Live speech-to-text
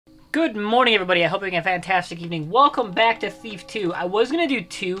Good morning, everybody. I hope you're having a fantastic evening. Welcome back to Thief 2. I was gonna do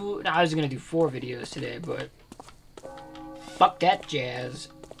four videos today, but fuck that jazz.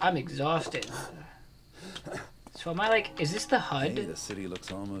 I'm exhausted. So am I like, is this the HUD? Hey, the city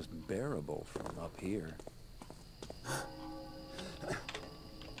looks almost bearable from up here.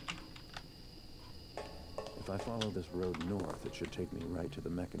 If I follow this road north, it should take me right to the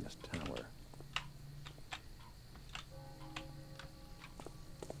Mechanist Tower.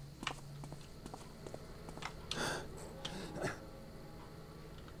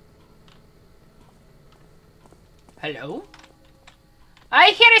 Hello?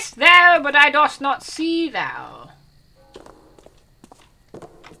 I hearest thou, but I dost not see thou.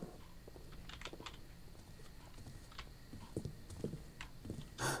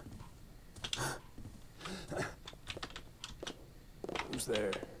 Who's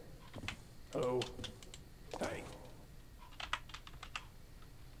there? Oh. Hey!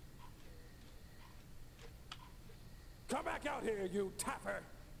 Come back out here, you taffer!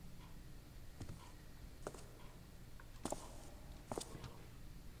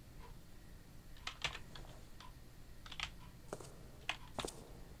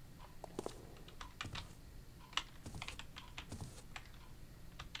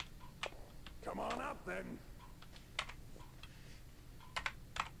 Come on up, then.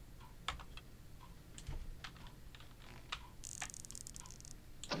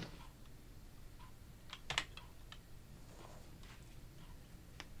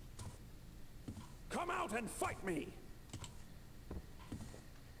 Come out and fight me!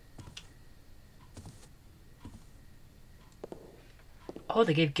 Oh,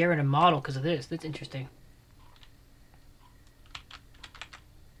 they gave Garrett a model because of this. That's interesting.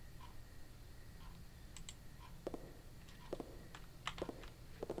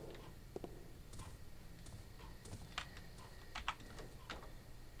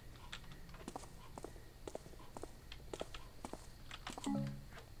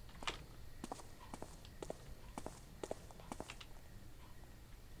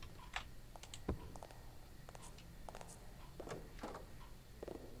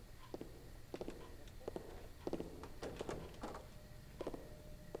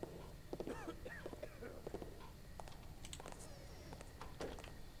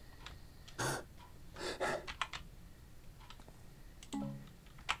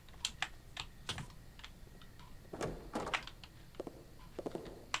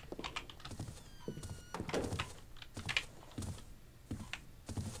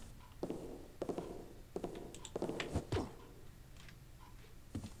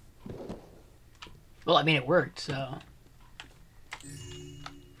 Well, I mean, it worked, so...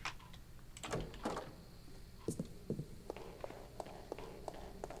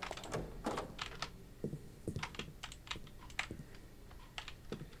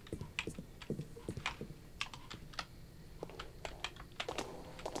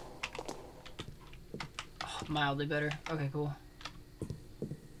 Oh, mildly better. Okay, cool.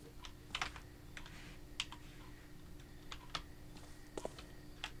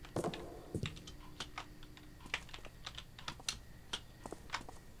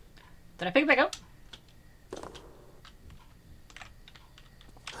 Did I pick it back up?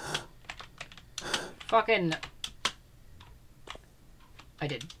 Fucking... I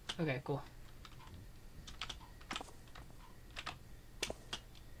did. Okay, cool.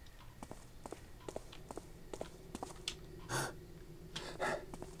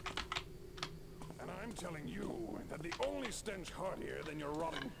 And I'm telling you that the only stench heartier than your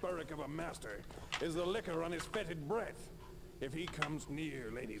rotten burrick of a master is the liquor on his fetid breath. If he comes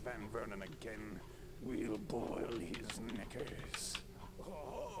near Lady Van Vernon again, we'll boil his knickers.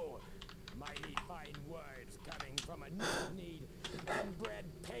 Oh, mighty fine words coming from a knock-kneed, inbred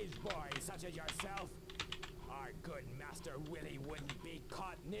page boy such as yourself. Our good Master Willie wouldn't be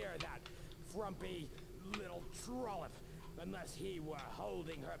caught near that frumpy little trollop unless he were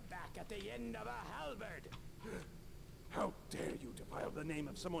holding her back at the end of a halberd. How dare you defile the name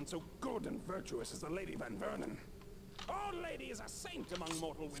of someone so good and virtuous as the Lady Van Vernon? Our lady is a saint among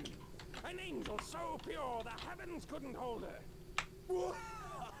mortal women. An angel so pure the heavens couldn't hold her.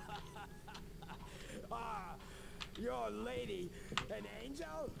 Ah, your lady, an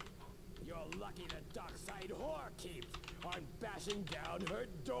angel? You're lucky the dockside whore keeps on bashing down her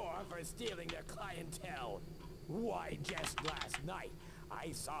door for stealing their clientele. Why, just last night,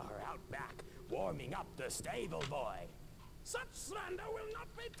 I saw her out back, warming up the stable boy. Such slander will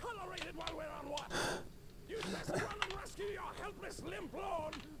not be tolerated while we're on watch. You'd best run and rescue your helpless limp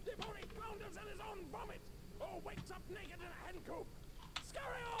lord before he flounders in his own vomit, or wakes up naked in a hen coop.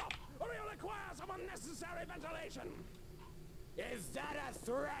 Scurry off, or you'll require some unnecessary ventilation. Is that a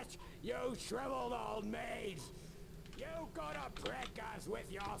threat, you shriveled old maid? You gonna prick us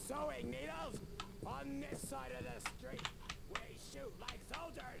with your sewing needles? On this side of the street, we shoot like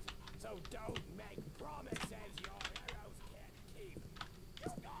soldiers, so don't make promises your arrows can't keep.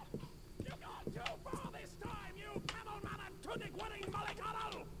 You got too far this time, you camel-mannered, tunic-winning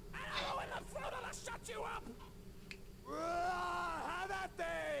mollycoddle! And arrow in the throat will shut you up! Have at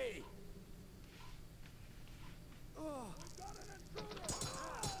thee! We've got an intruder!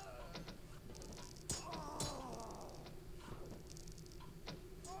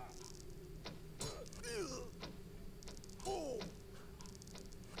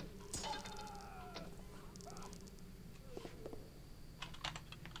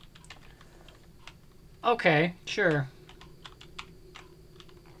 Okay, sure.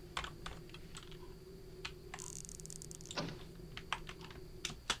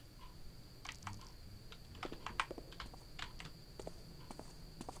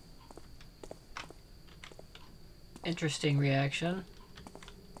 Interesting reaction.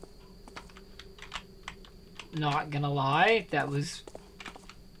 Not gonna lie, that was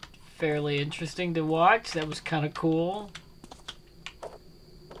fairly interesting to watch. That was kind of cool.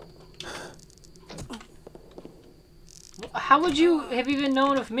 How would you have even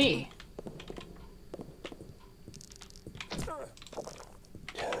known of me?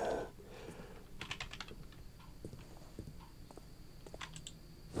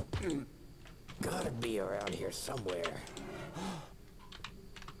 Gotta be around here somewhere.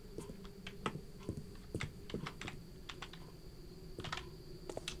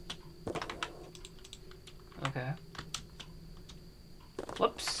 Okay.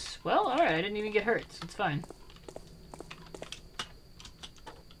 Whoops. Well, alright, I didn't even get hurt, so it's fine.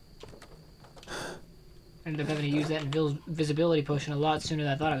 I ended up having to use that invisibility potion a lot sooner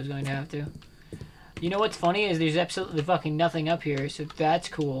than I thought I was going to have to. You know what's funny is there's absolutely fucking nothing up here, so that's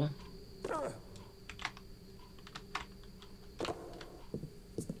cool.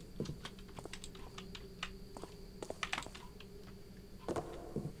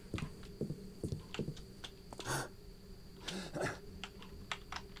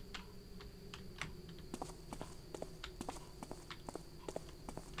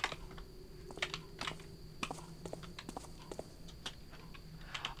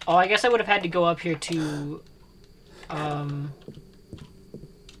 Oh, I guess I would have had to go up here to,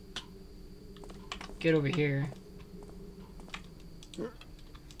 get over here.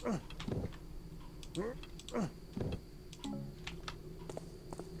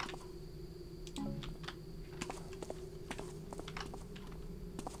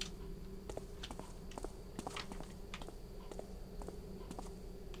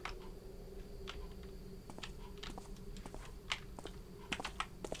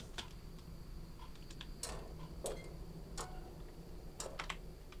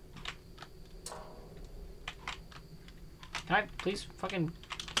 Can I please fucking...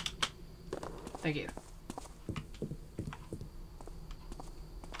 Thank you.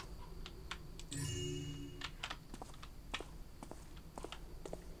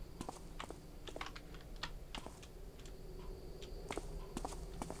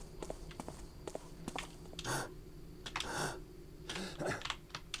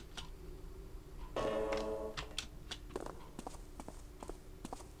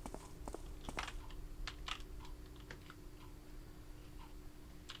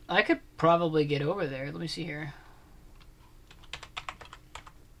 I could probably get over there. Let me see here.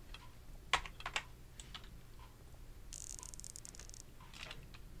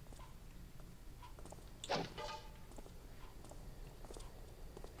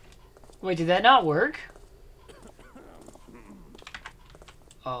 Wait, did that not work?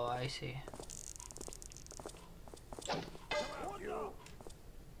 Oh, I see.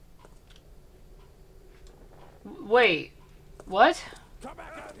 Wait, what? Come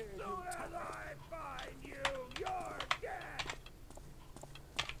back out here, you as I find you, you're dead!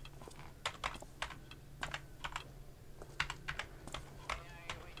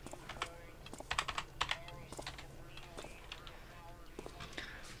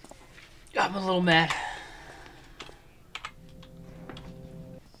 I'm a little mad.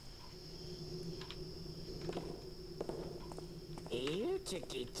 Here,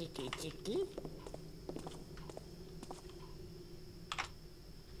 chicky, chicky, chicky.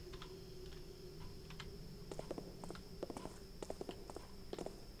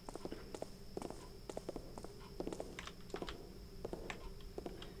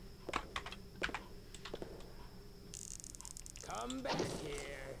 Come back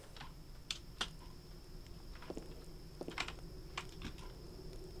here.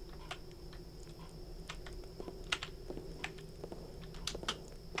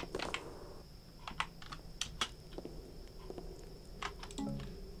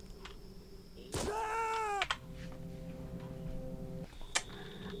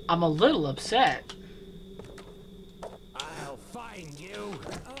 I'm a little upset. I'll find you.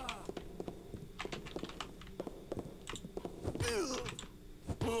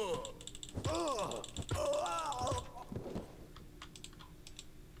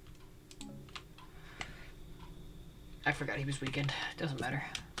 I forgot he was weakened. Doesn't matter.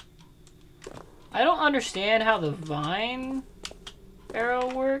 I don't understand how the vine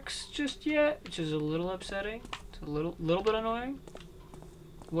arrow works just yet, which is a little upsetting. It's a little bit annoying.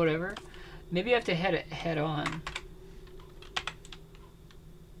 Whatever. Maybe I have to head on.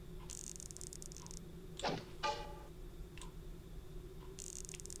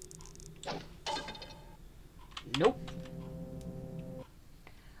 Nope.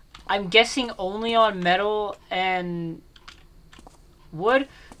 I'm guessing only on metal and wood,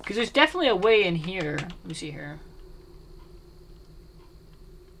 because there's definitely a way in here. Let me see here.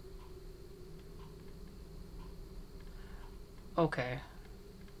 Okay.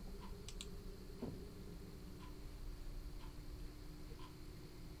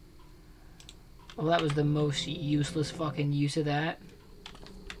 Well, that was the most useless fucking use of that.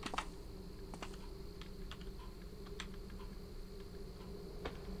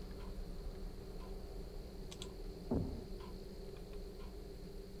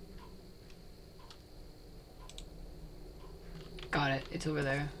 Got it. It's over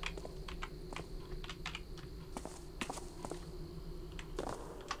there.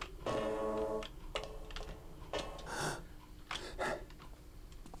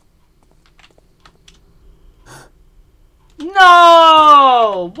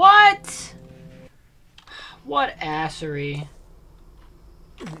 No! What? What assery?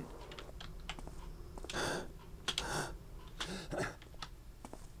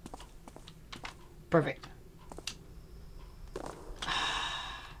 Perfect.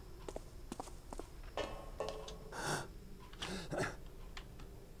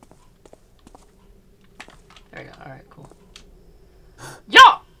 There we go. Alright, cool. Yo!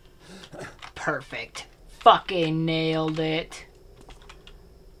 Perfect. Fucking nailed it.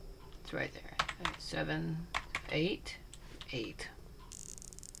 It's right there. 7, 8, 8.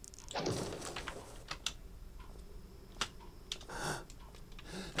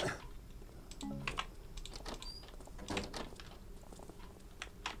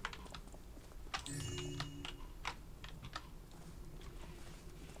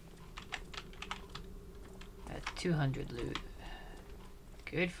 At 200 loot.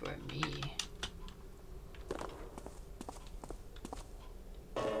 Good for me.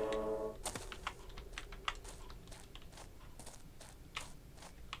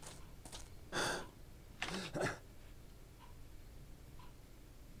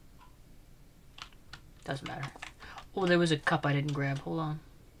 Doesn't matter. Oh, there was a cup I didn't grab. Hold on.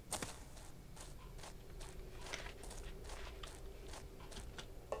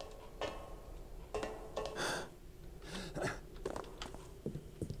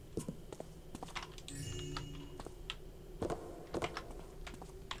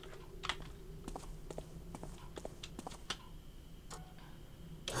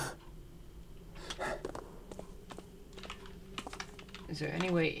 Is there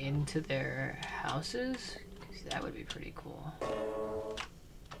any way into their houses? 'Cause that would be pretty cool.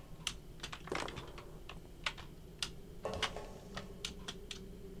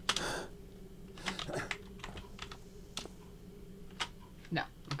 No.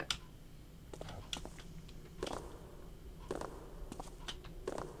 Okay.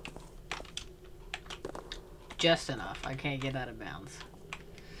 Just enough. I can't get out of bounds.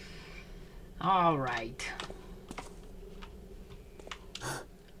 All right.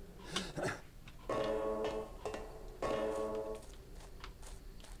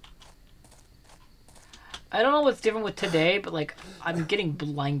 I don't know what's different with today, but like I'm getting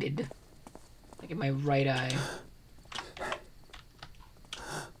blinded, like in my right eye.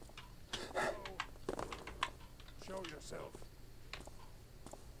 Show yourself.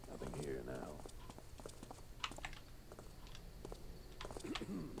 Nothing here now.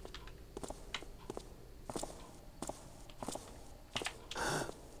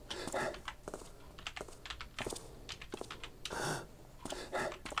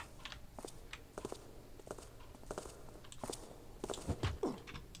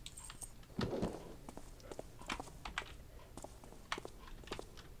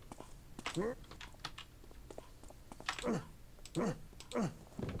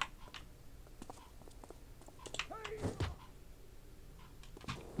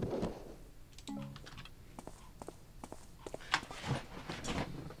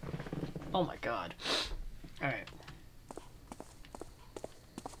 Oh my god. Alright.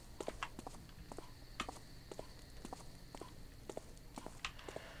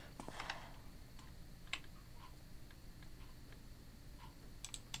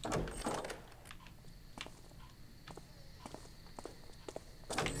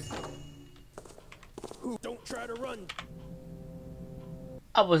 try to run.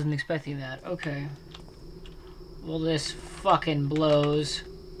 I wasn't expecting that. Okay. Well, this fucking blows.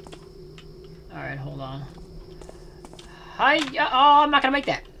 Alright, hold on. Hi. Oh, I'm not gonna make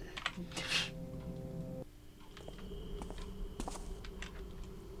that.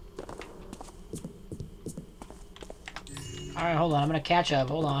 Alright, hold on. I'm gonna catch up.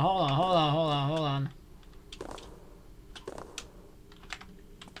 Hold on, hold on, hold on, hold on, hold on.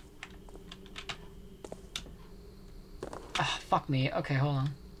 Ah, fuck me. Okay, hold on.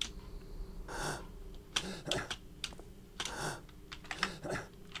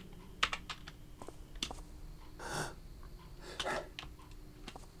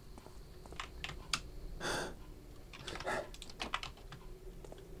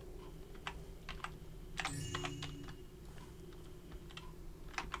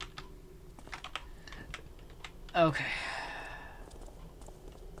 Okay.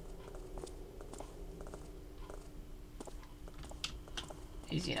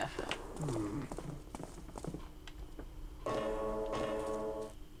 Easy enough.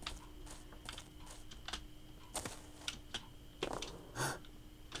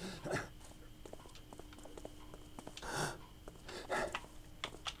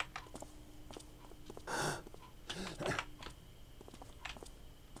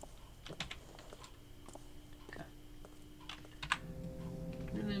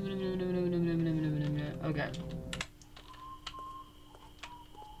 Okay.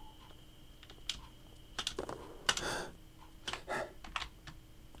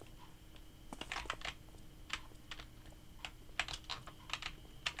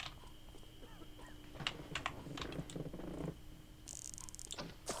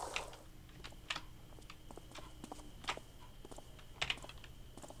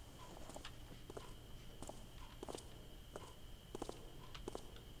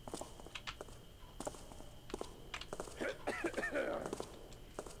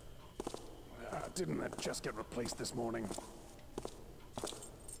 Didn't that just get replaced this morning?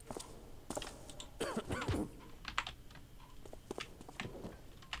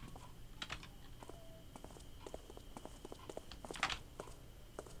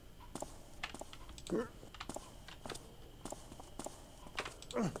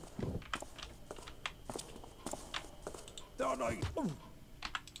 Oh, no.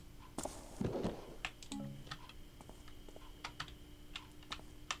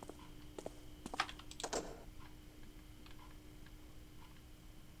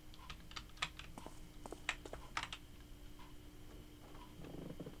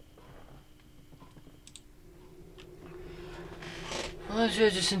 Let's do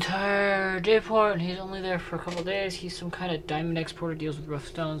this entire dayport, and he's only there for a couple days. He's some kind of diamond exporter, deals with rough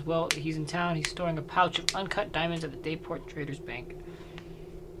stones. Well, he's in town. He's storing a pouch of uncut diamonds at the Dayport Traders Bank.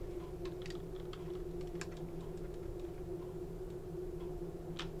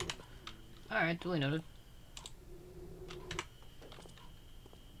 Alright, duly noted.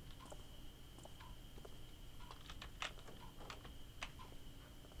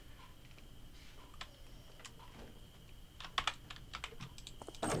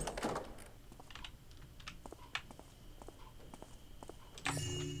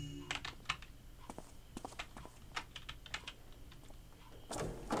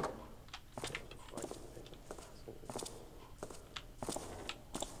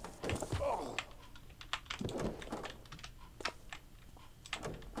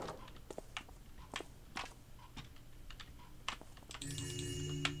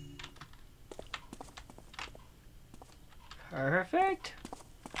 Perfect.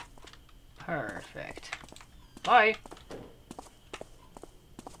 Perfect. Bye.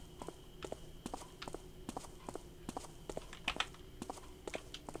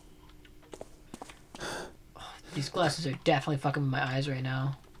 Oh, these glasses are definitely fucking with my eyes right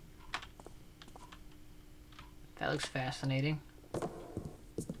now. That looks fascinating.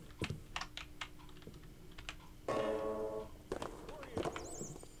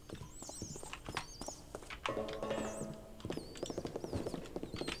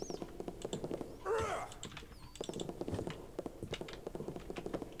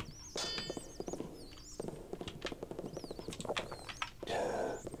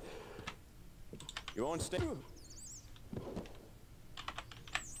 You won't stay?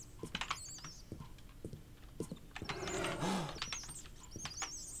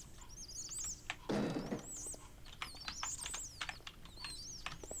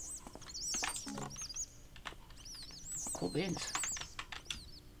 Cool beans.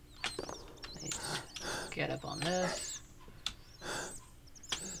 Let's get up on this.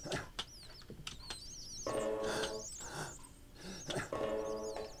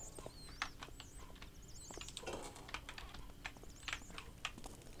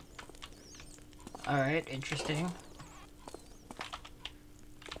 shit. Interesting.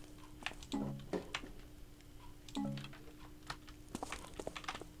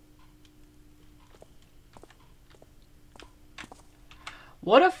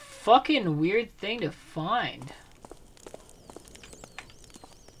 What a fucking weird thing to find.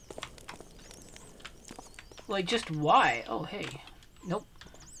 Like, just why? Oh, hey. Nope.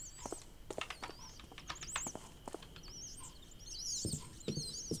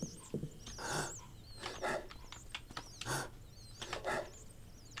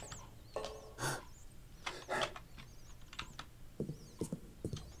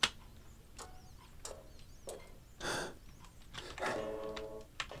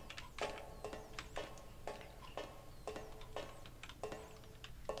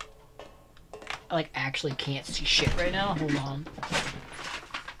 I, like, actually can't see shit right now. Hold on.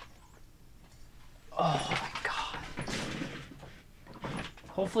 Oh, my God.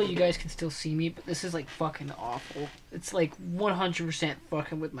 Hopefully you guys can still see me, but this is, like, fucking awful. It's, like, 100%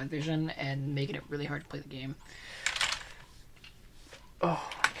 fucking with my vision and making it really hard to play the game. Oh,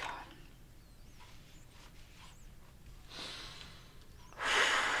 my God.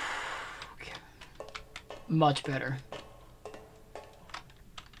 Okay. Much better.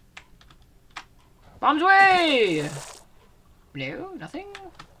 Bombs away! No, nothing?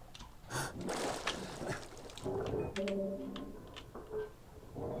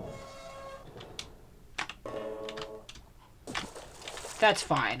 That's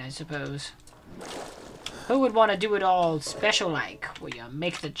fine, I suppose. Who would want to do it all special-like, where you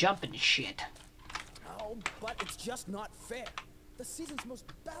make the jump and shit? Oh, but it's just not fair. The season's most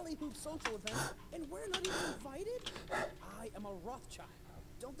ballyhooed social event, and we're not even invited? I am a Rothschild.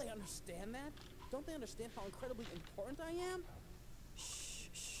 Don't they understand that? Don't they understand how incredibly important I am? Shh,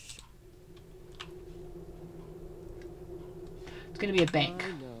 shh. It's gonna be a bank.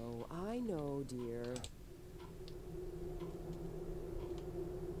 I know, dear.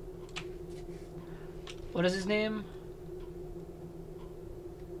 What is his name?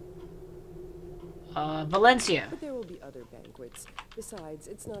 Valencia. But there will be other banquets. Besides,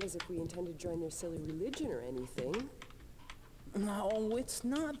 it's not as if we intend to join their silly religion or anything. No, it's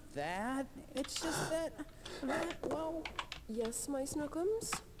not that. It's just that, well... Yes, my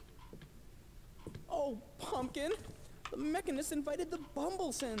snookums? Oh, Pumpkin! The Mechanist invited the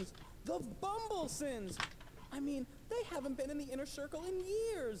Bumblesins! The Bumblesins! I mean, they haven't been in the inner circle in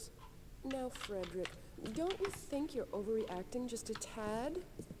years! Now, Frederick, don't you think you're overreacting just a tad?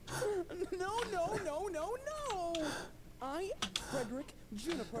 No, no, no, no, no! I am Frederick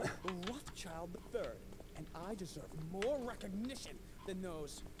Juniper Rothschild III, and I deserve more recognition than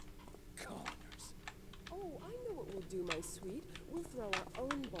those commoners. Oh, I know what we'll do, my sweet. We'll throw our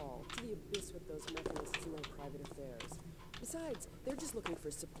own ball to the abyss with those Mechanists and their private affairs. Besides, they're just looking for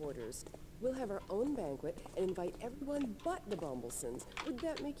supporters. We'll have our own banquet and invite everyone but the Bumblesons. Would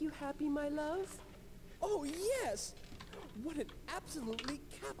that make you happy, my love? Oh, yes! What an absolutely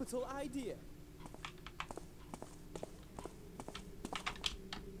capital idea!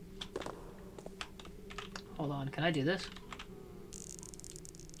 Hold on, can I do this?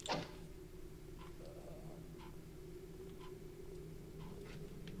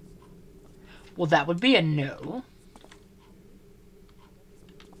 Well, that would be a no.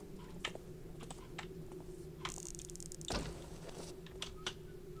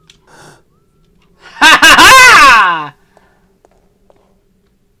 Ha ha ha!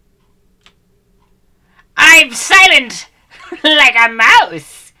 I'm silent like a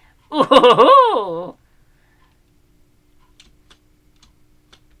mouse. Ooh.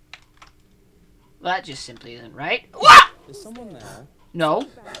 That just simply isn't right. What? Is someone there? No.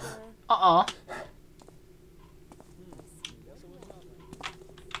 Uh-uh.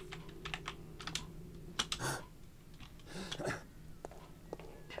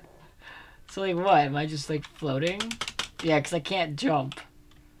 So, like, what? Am I just, like, floating? Yeah, because I can't jump.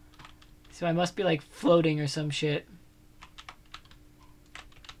 So I must be, like, floating or some shit.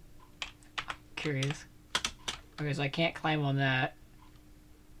 Curious. Okay, so I can't climb on that.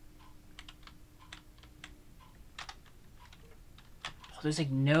 Oh, there's,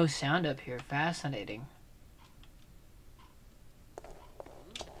 like, no sound up here. Fascinating.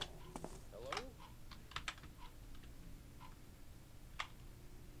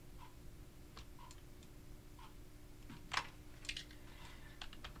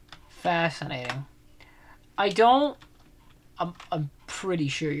 Fascinating. I'm pretty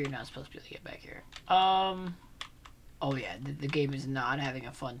sure you're not supposed to be able to get back here. Oh yeah, the game is not having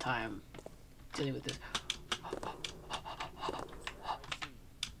a fun time dealing with this.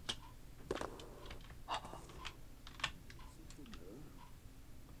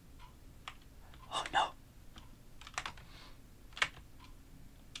 Oh no.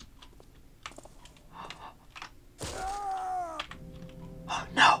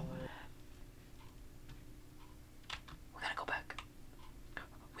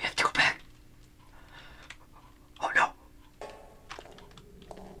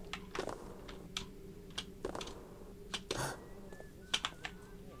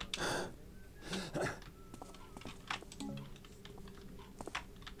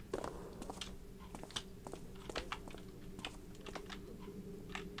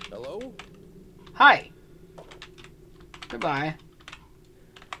 Hi. Goodbye.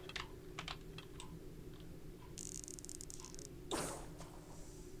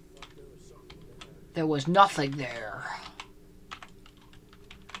 There was nothing there.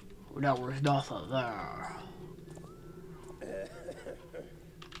 There was nothing there.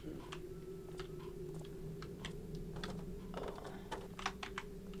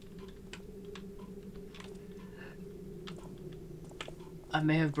 I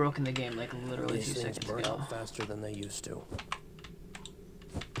may have broken the game like literally 2 These things seconds burn ago. out faster than they used to.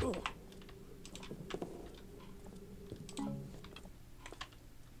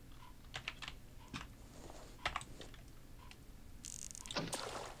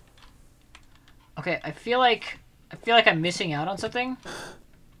 Okay, I feel like I'm missing out on something.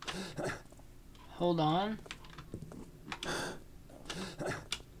 Hold on.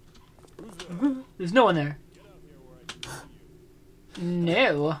 There's no one there.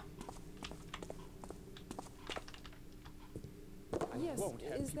 No. Yes,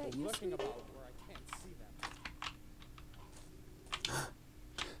 is that you, sweetie?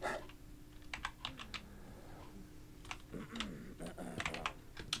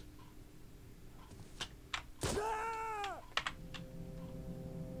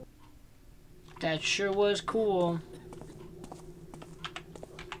 That sure was cool.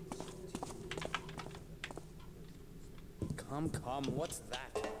 Come, what's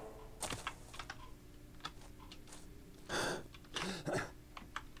that?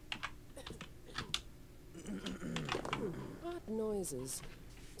 Odd noises.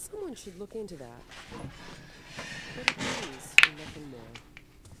 Someone should look into that. But it is, and nothing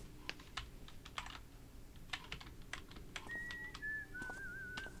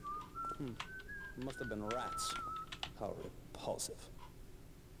more. Must have been rats. How repulsive.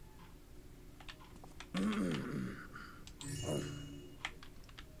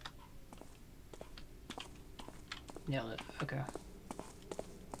 Nailed it. Okay.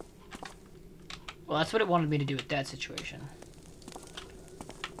 Well, that's what it wanted me to do with that situation.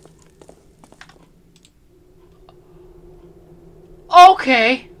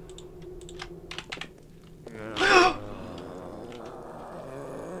 Okay.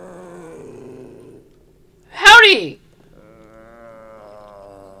 Howdy.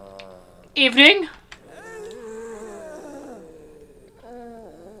 Evening.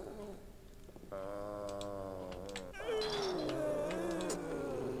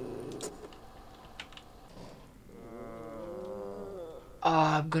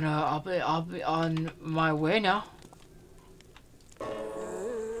 I'll be on my way now.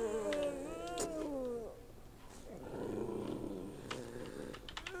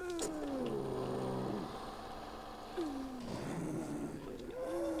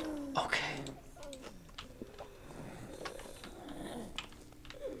 Okay.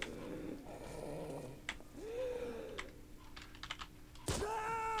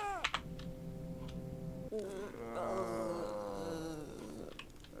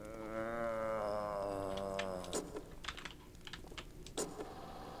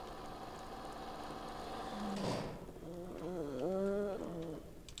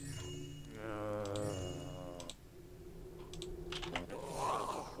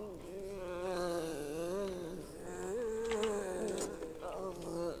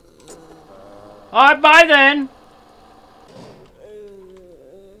 Alright, bye then.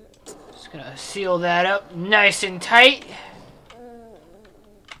 Just gonna seal that up nice and tight.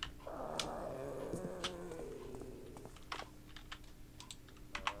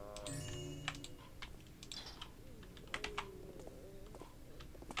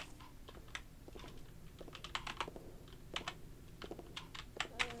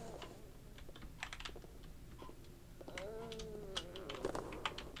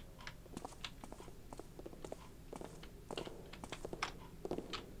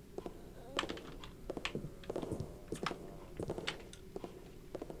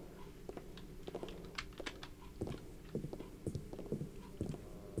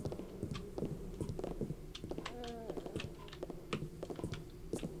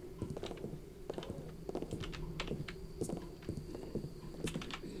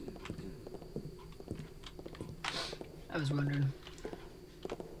 I was wondering.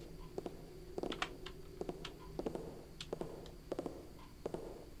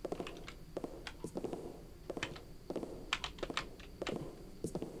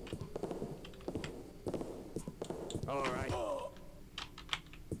 All right.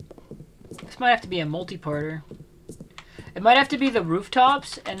 This might have to be a multi-parter. It might have to be the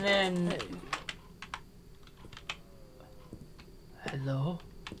rooftops and then... Hello?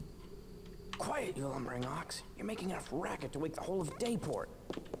 Quiet, you lumbering ox. You're making enough racket to wake the whole of Dayport.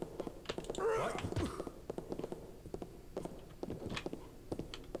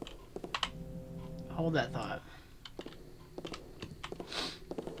 Hold that thought.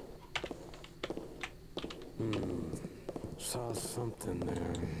 Saw something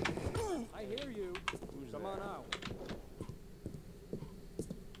there. I hear you. Come on out.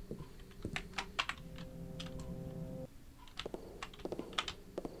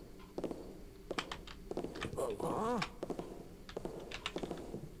 Huh?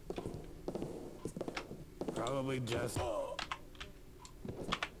 Probably just...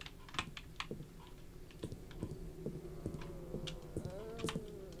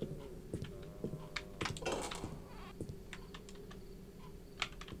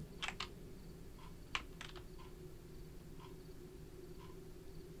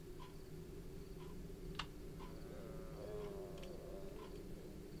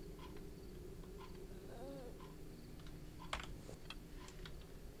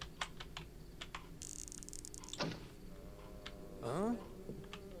 Huh?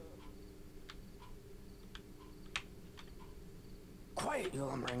 Quiet, you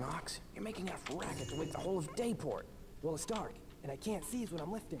lumbering ox. You're making enough racket to wake the whole of Dayport. Well, it's dark, and I can't seize what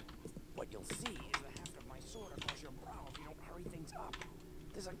I'm lifting. What you'll see is the haft of my sword across your brow if you don't hurry things up.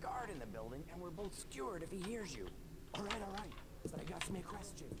 There's a guard in the building, and we're both skewered if he hears you. All right, but I got me a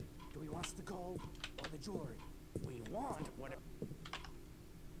question. Do we want the gold or the jewelry? We want what...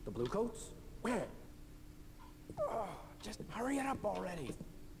 The blue coats? Where? Oh, just hurry it up already.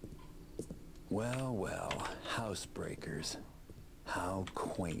 Well, well, housebreakers. How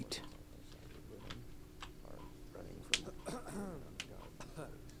quaint.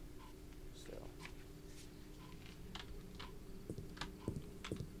 Still.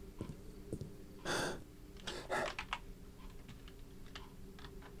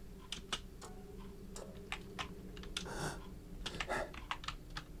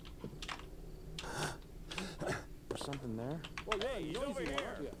 There's something there? Well, hey, he's over here.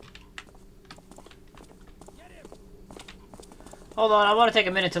 Hold on, I want to take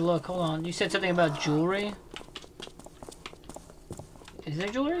a minute to look. Hold on. You said something about jewelry? Is there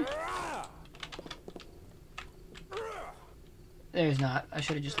jewelry? There's not. I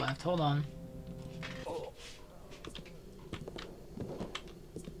should have just left. Hold on.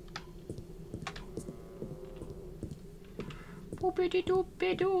 Boopity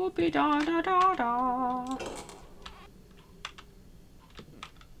doopy doopy da da da da.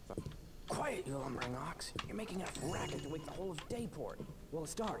 Quiet, you lumbering ox. You're making enough racket to wake the whole of Dayport. Well,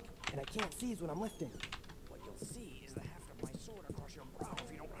 it's dark, and I can't seize what I'm lifting. What you'll see is the haft of my sword across your brow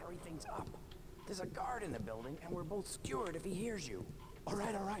if you don't hurry things up. There's a guard in the building, and we're both skewered if he hears you. All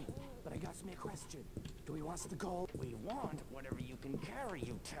right, but I got me a question. Do we want the gold? We want whatever you can carry,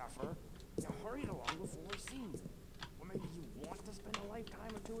 you tougher. Now hurry it along before we're seen. Or maybe you want to spend a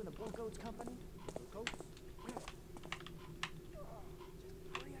lifetime or two in the Blue Coats company? Blue Coats?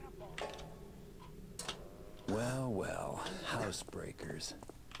 Hurry it up already. Well, well, housebreakers.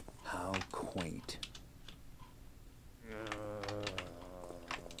 How quaint.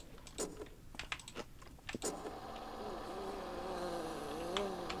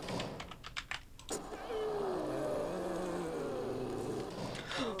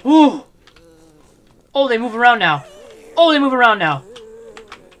 Ooh! Oh, they move around now. Oh, they move around now.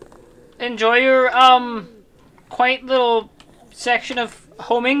 Enjoy your, quaint little section of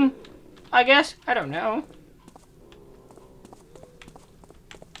homing, I guess? I don't know.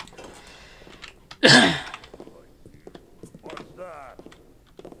 What's that?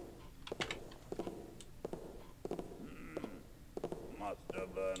 Must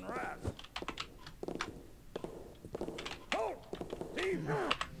have been rats. Oh! Thief!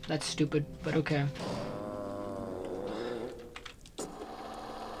 That's stupid, but okay.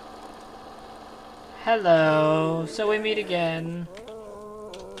 Hello. So we meet again.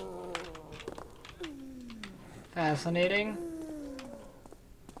 Fascinating.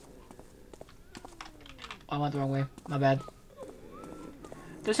 Oh, I went the wrong way. My bad.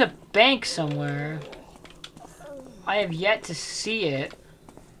 There's a bank somewhere. I have yet to see it.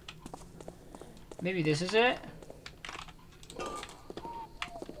 Maybe this is it?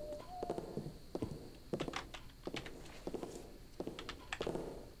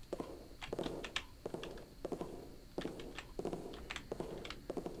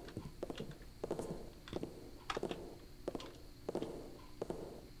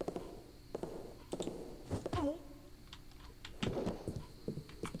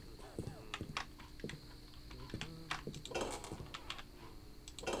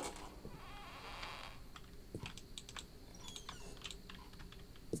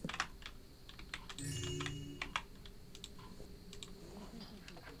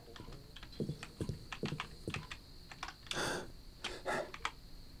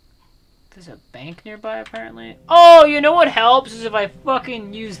 There's a bank nearby, apparently. Oh, you know what helps is if I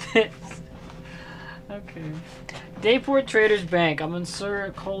fucking use this. Okay. Dayport Traders Bank. I'm in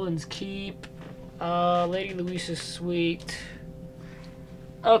Sir Colin's Keep. Lady Louisa's Suite.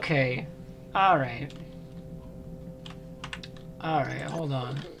 Okay. Alright. Alright, hold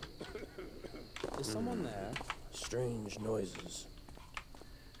on. Is someone there? Strange noises.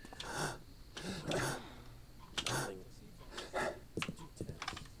 Nothing.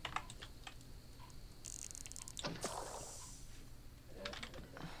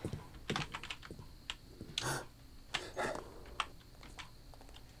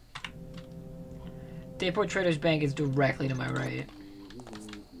 Dayport Traders Bank is directly to my right.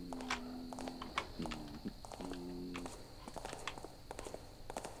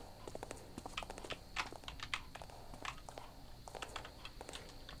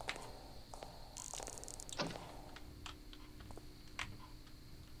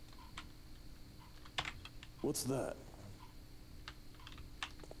 What's that?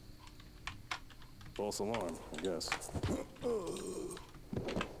 False alarm, I guess.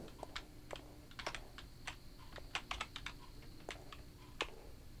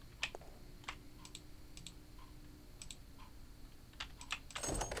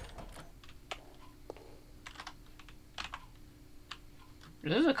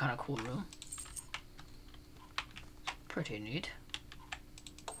 This is a kind of cool room. Pretty neat.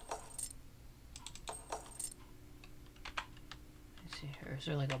 Let's see here. Is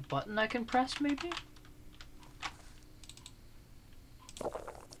there like a button I can press, maybe?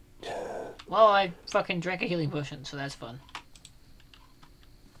 Well, I fucking drank a healing potion, so that's fun.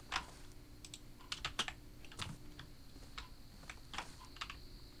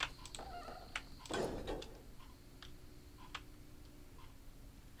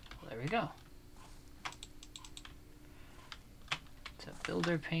 There we go. It's a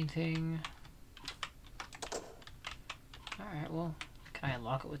builder painting. Alright, well, can I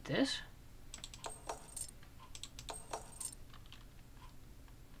unlock it with this?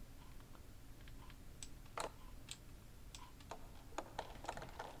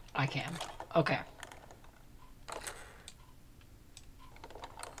 I can. Okay.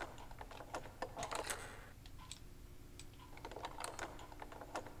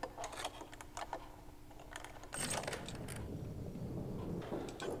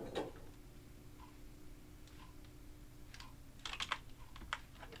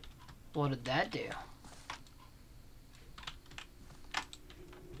 What did that do?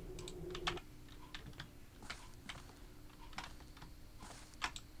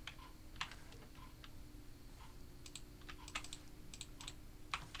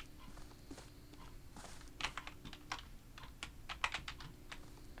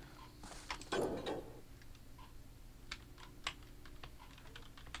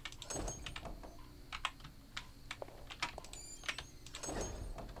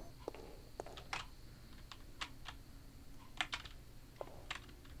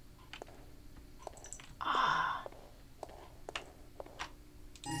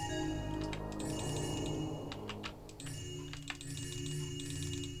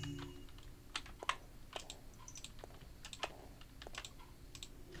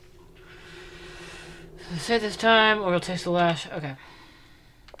 Say this time, or we'll taste the lash. Okay.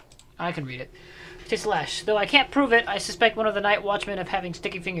 I can read it. Taste the lash. Though I can't prove it, I suspect one of the night watchmen of having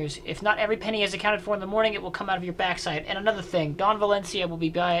sticky fingers. If not every penny is accounted for in the morning, it will come out of your backside. And another thing, Don Valencia will be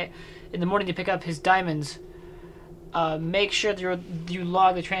by in the morning to pick up his diamonds. Make sure that you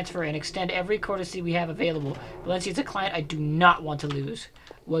log the transfer and extend every courtesy we have available. Valencia's a client I do not want to lose.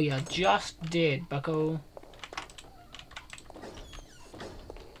 Well, you just did, bucko.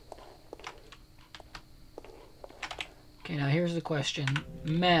 Okay, now here's the question.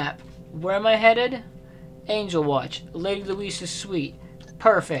 Map. Where am I headed? Angel Watch. Lady Louisa's Suite.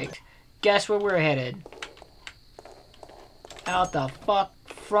 Perfect. Guess where we're headed? Out the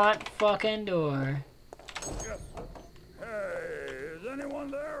front fucking door. Yes. Hey, is anyone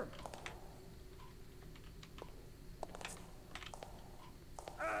there?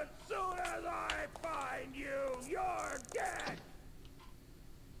 As soon as I find you, you're dead!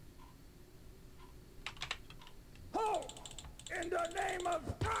 Ho! In the name of...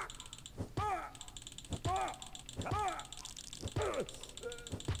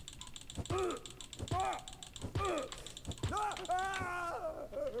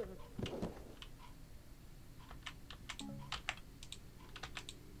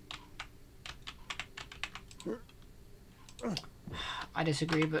 I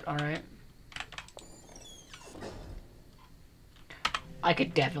disagree, but alright. I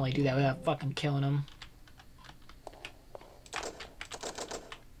could definitely do that without fucking killing him.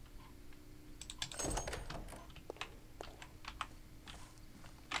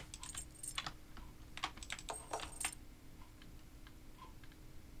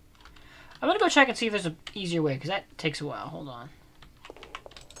 I'm gonna go check and see if there's an easier way, because that takes a while. Hold on.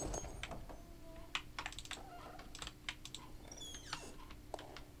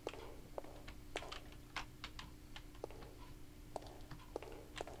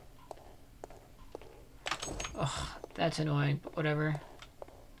 Ugh, that's annoying, but whatever.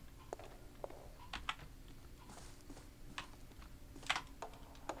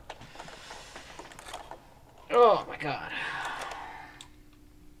 Oh my god.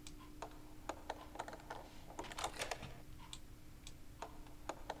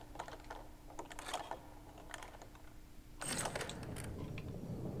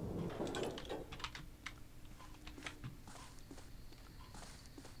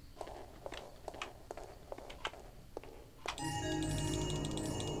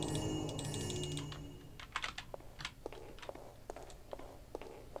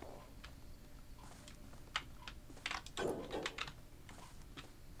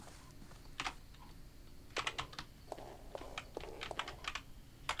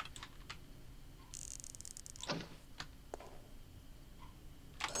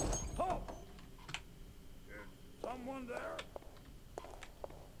 Someone there?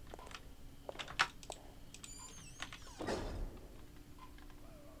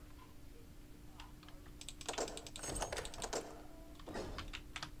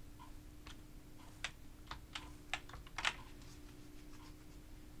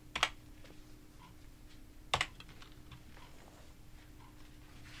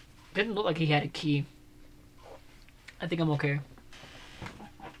 Didn't look like he had a key. I think I'm okay.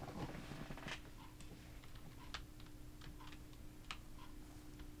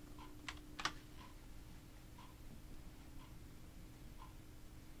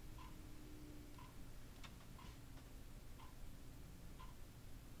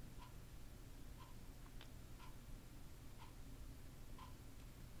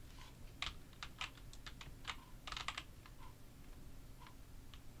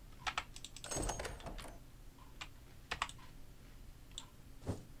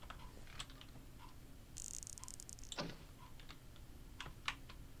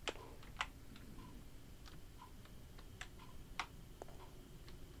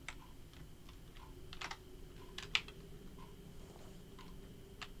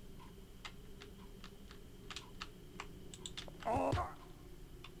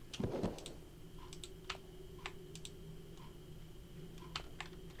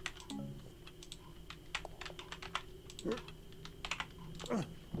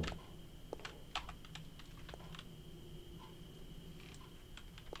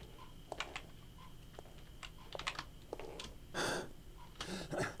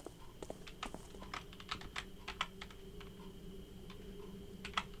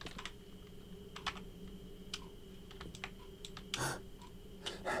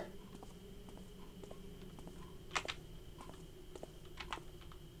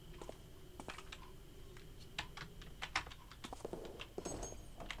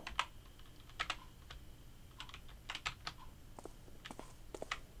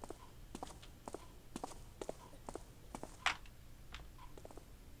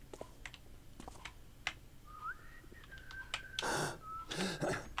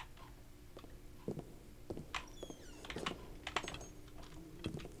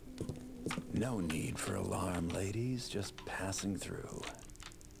 No need for alarm, ladies. Just passing through.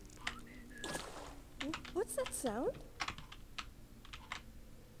 What's that sound?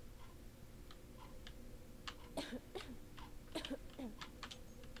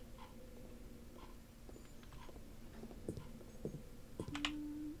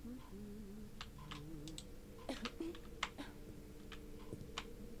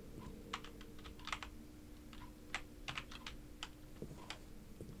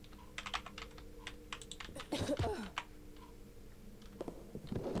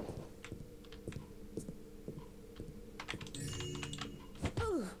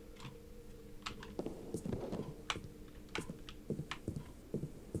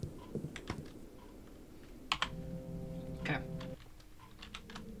 Okay.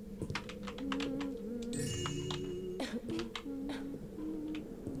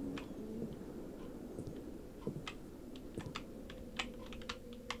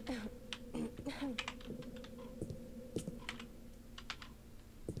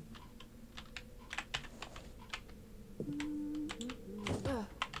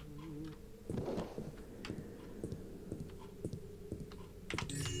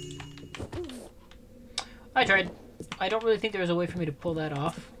 I tried. I don't really think there was a way for me to pull that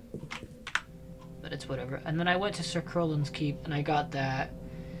off. But it's whatever. And then I went to Sir Curlin's Keep and I got that.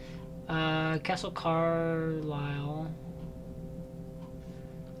 Castle Carlisle.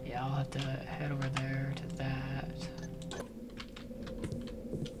 Yeah, I'll have to head over there to that.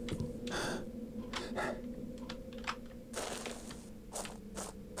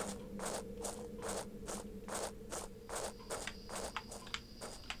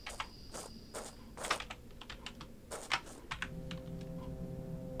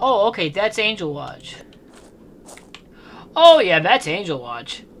 Oh, okay, that's Angel Watch. Oh yeah, that's Angel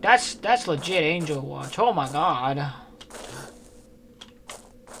Watch. That's legit Angel Watch. Oh my god.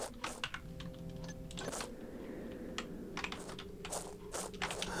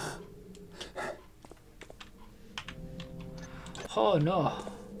 Oh no.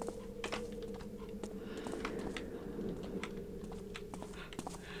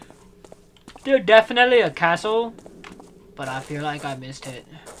 There's definitely a castle, but I feel like I missed it.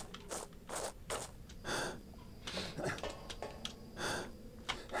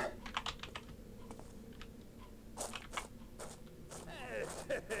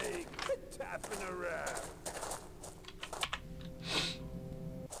 Hey, quit tapping around.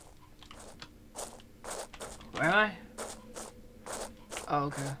 Where am I? Oh,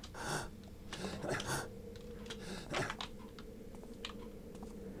 okay.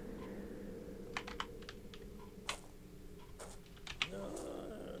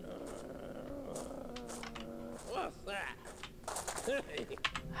 What's that?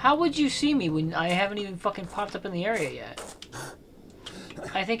 How would you see me when I haven't even fucking popped up in the area yet?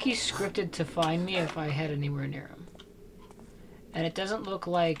 I think he's scripted to find me if I head anywhere near him. And it doesn't look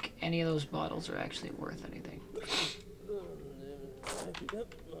like any of those bottles are actually worth anything.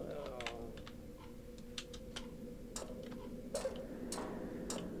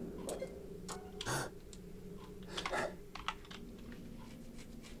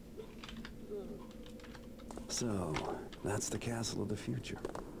 So, that's the castle of the future.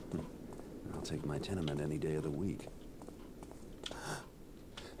 I'll take my tenement any day of the week.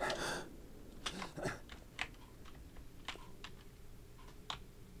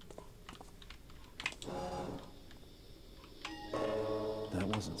 That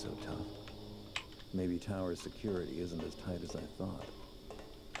wasn't so tough. Maybe tower security isn't as tight as I thought.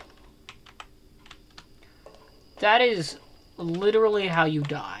 That is literally how you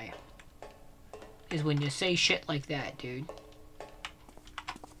die. Is when you say shit like that, dude.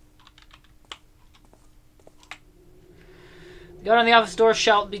 The guard on the office door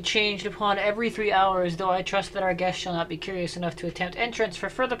shall be changed upon every 3 hours, though I trust that our guests shall not be curious enough to attempt entrance. For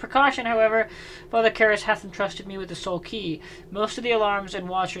further precaution, however, Father Karras hath entrusted me with the sole key. Most of the alarms and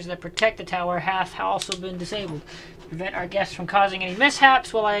watchers that protect the tower hath also been disabled. To prevent our guests from causing any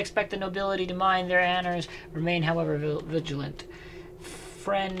mishaps, while I expect the nobility to mind their honors, remain, however, vigilant.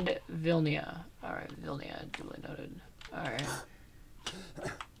 Friend Vilnia. Alright, Vilnia, duly noted. Alright.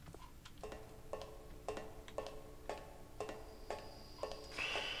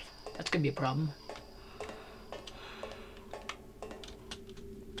 That's gonna be a problem.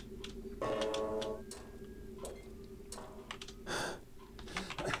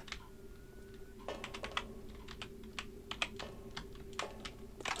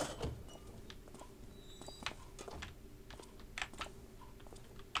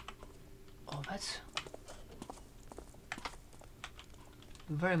 Oh, that's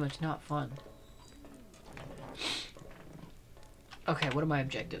very much not fun. Okay, what are my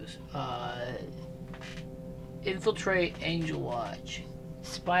objectives? Infiltrate Angel Watch.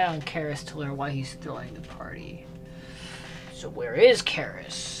 Spy on Karras to learn why he's throwing the party. So where is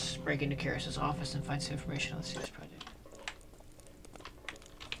Karras? Break into Karras' office and find some information on the CS project.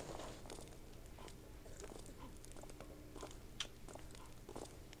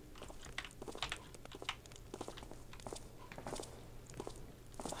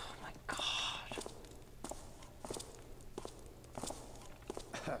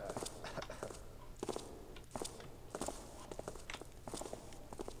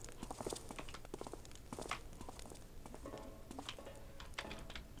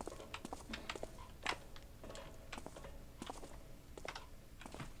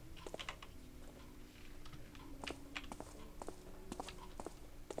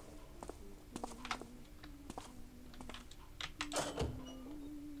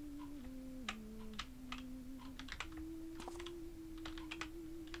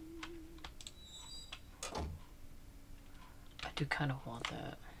 I do kind of want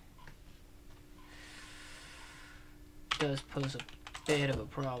that. It does pose a bit of a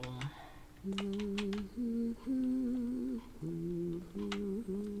problem.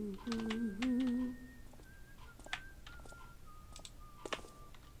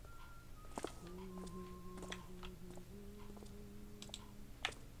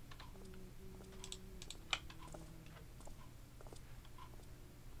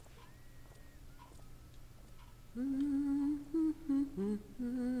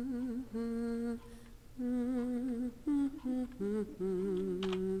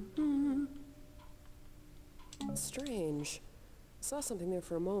 saw something there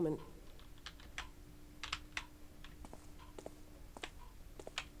for a moment.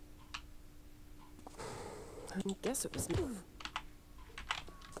 I guess it was...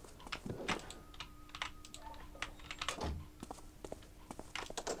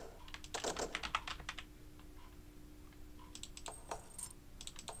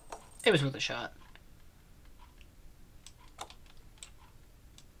 It was worth a shot.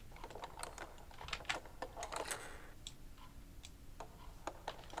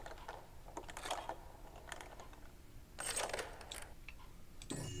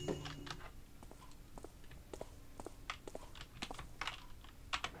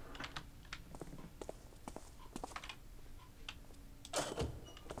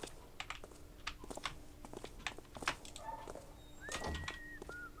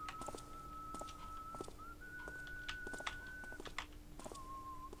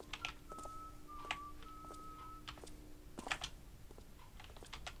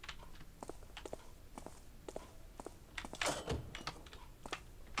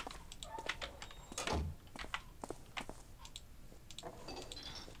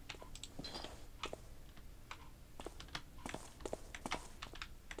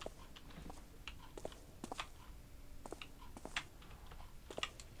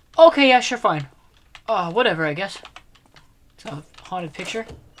 Okay, yeah, sure, fine. Whatever, I guess. It's a haunted picture.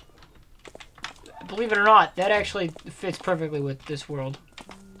 Believe it or not, that actually fits perfectly with this world.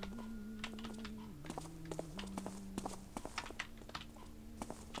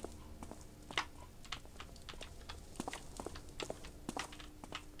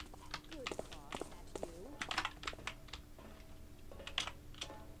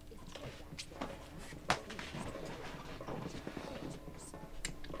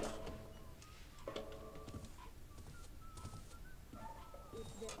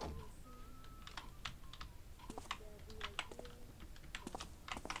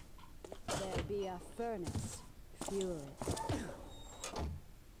 There be a furnace. Fuel it.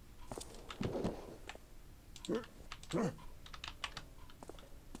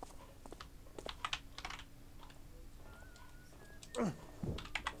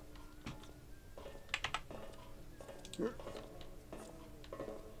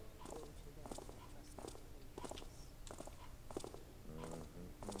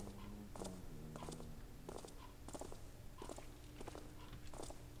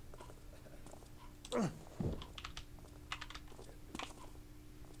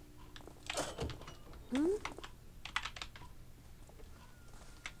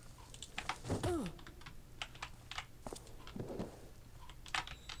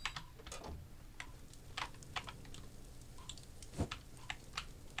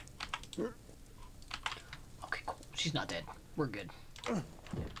 Okay, cool. She's not dead. We're good.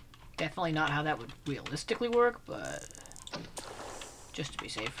 Definitely not how that would realistically work, but just to be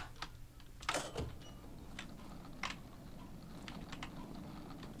safe.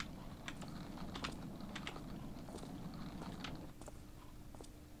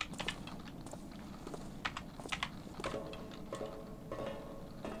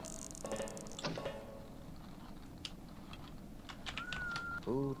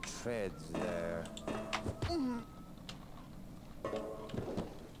 Who treads there?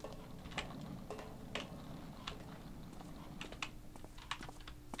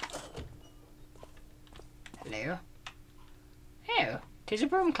 Hello? Oh, 'tis a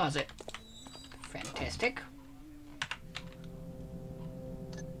broom closet. Fantastic.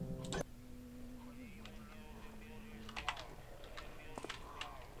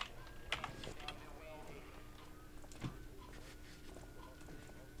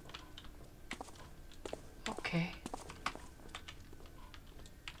 Okay.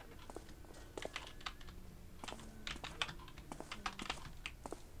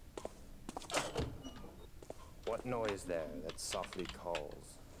 What noise there that softly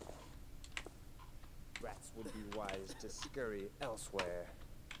calls? Rats would be wise to scurry elsewhere.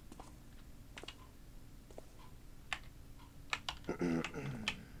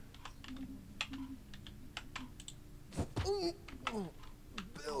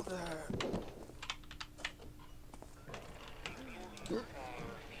 Builder!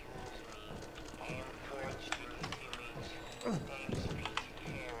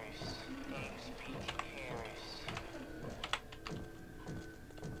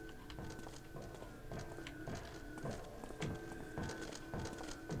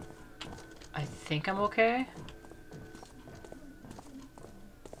 I think I'm okay.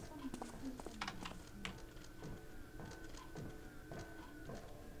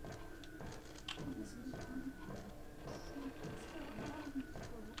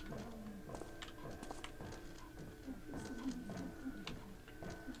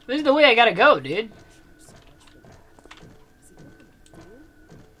 This is the way I gotta go, dude.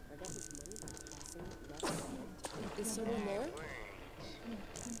 Is someone there?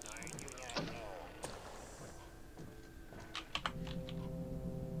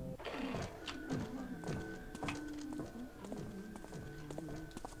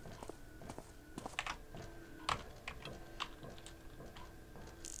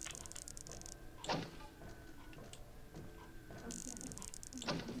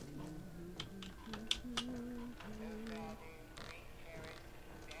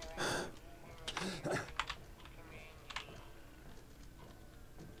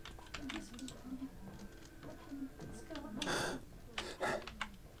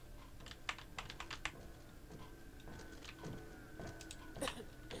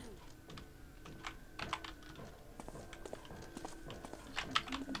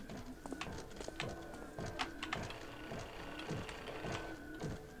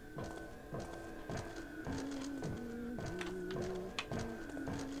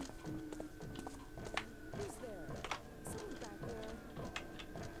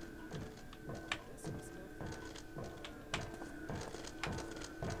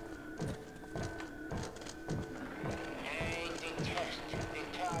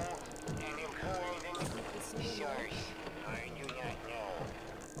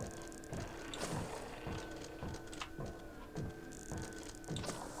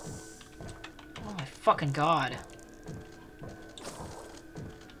 Oh my fucking god.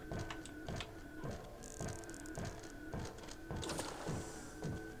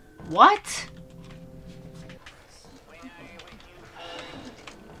 What?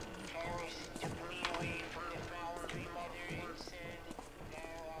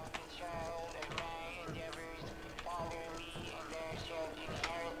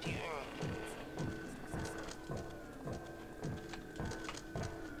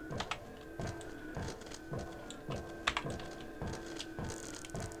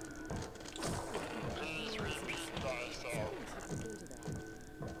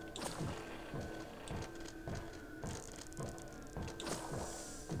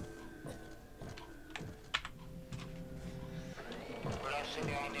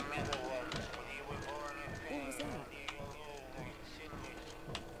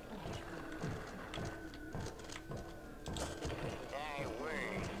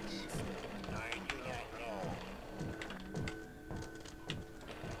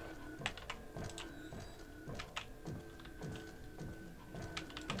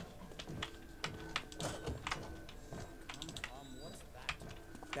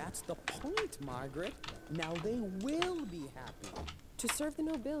 That's the point, Margaret. Now they will be happy. To serve the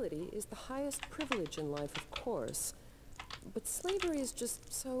nobility is the highest privilege in life, of course. But slavery is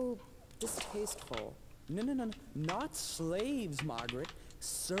just so distasteful. No. Not slaves, Margaret.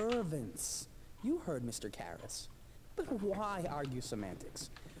 Servants. You heard Mr. Karras. But why argue semantics?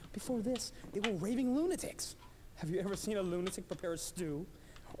 Before this, they were raving lunatics. Have you ever seen a lunatic prepare a stew?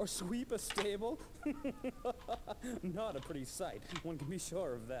 Or sweep a stable? Not a pretty sight. One can be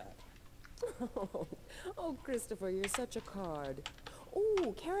sure of that. Oh, Christopher, you're such a card.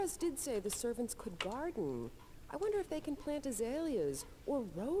 Oh, Karras did say the servants could garden. I wonder if they can plant azaleas or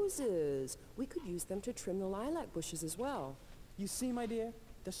roses. We could use them to trim the lilac bushes as well. You see, my dear,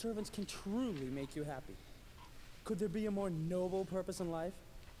 the servants can truly make you happy. Could there be a more noble purpose in life?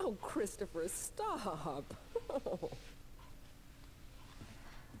 Oh, Christopher, stop.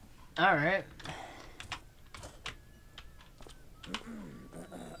 Alright.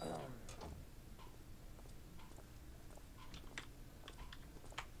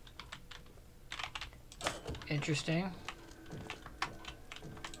 Interesting.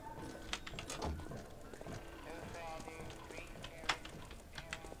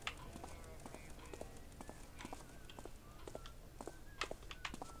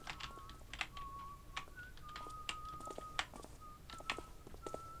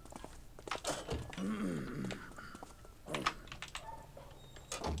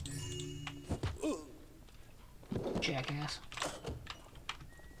 Jackass.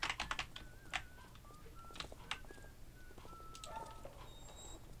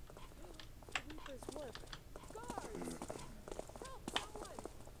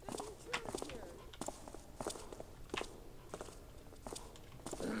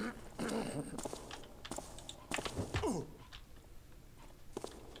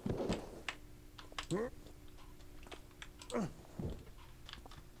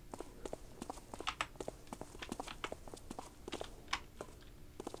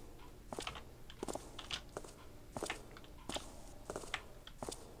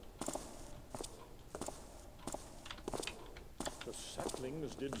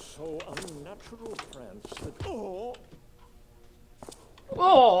 things did so unnatural prance that... Oh!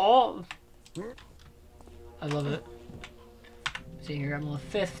 Oh! I love it. See here, I'm on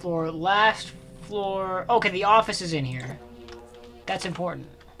the 5th floor. Last floor. Okay, the office is in here. That's important.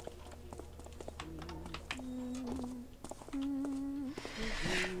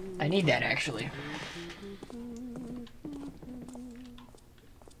 I need that, actually.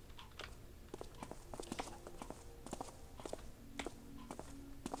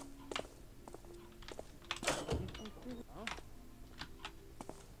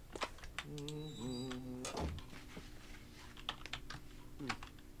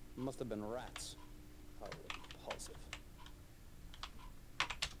 Must have been rats. How repulsive.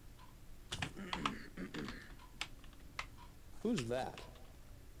 Who's that?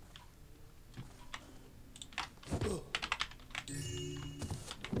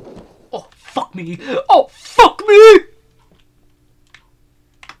 Oh, fuck me! Oh, fuck me!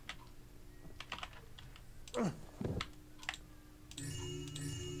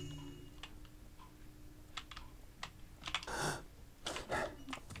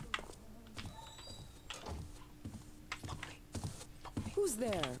 Who's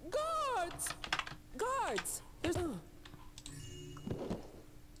there? Guards! Guards! There's...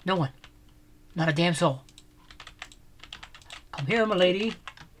 No one. Not a damn soul. Come here, my lady.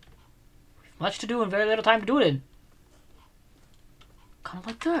 We've much to do and very little time to do it in. Kind of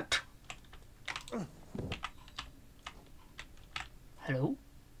like that. Hello?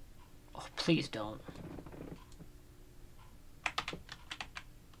 Oh, please don't.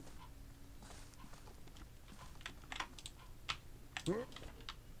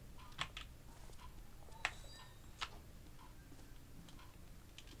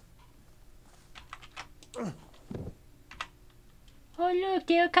 Oh look,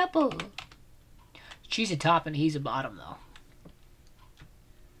 they're a couple. She's a top and he's a bottom, though.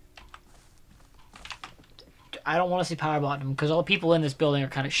 I don't want to say power bottom because all the people in this building are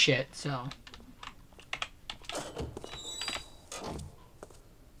kind of shit. So.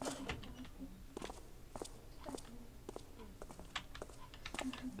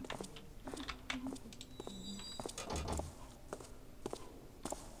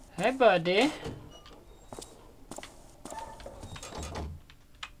 Hey, buddy.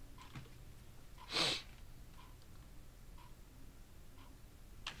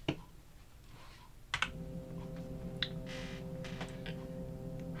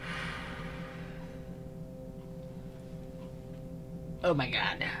 Oh my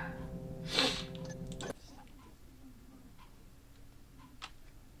god.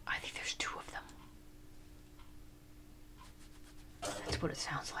 I think there's 2 of them. That's what it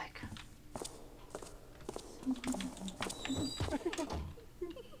sounds like.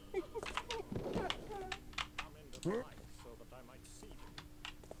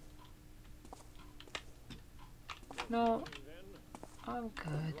 No, I'm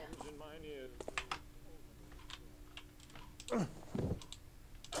good.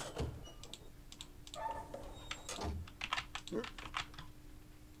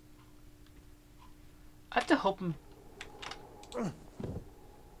 I have to hope him.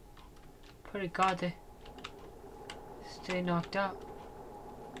 Pray to God they stay knocked out.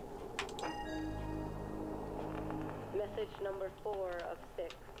 Message number 4 of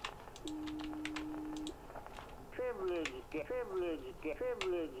 6.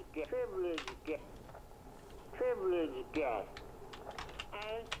 Privilege guest.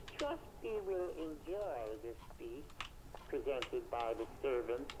 I trust you will enjoy the speech presented by the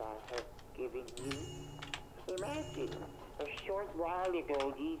servants I have given you. Imagine, a short while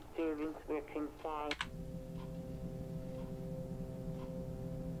ago these servants were consigned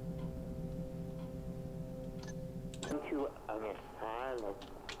to an asylum,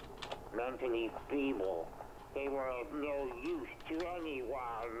 mentally feeble. They were of no use to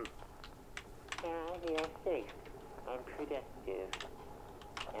anyone. Now they are safe and productive.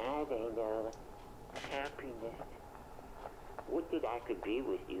 Now they know happiness. Would that I could be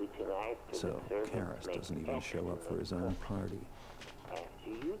with you tonight. So, Karras doesn't even show up for his own party. After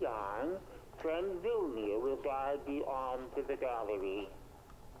you dine, friend Vilnia will guide thee on to the gallery.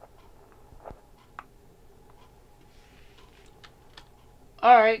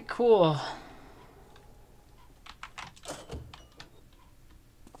 Alright, cool.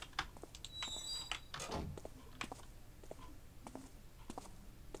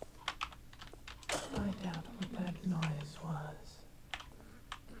 Find out what that noise was.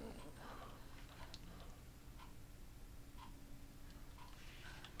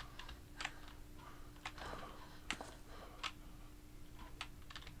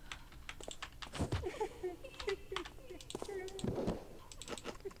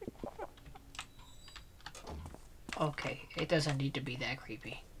 Okay, it doesn't need to be that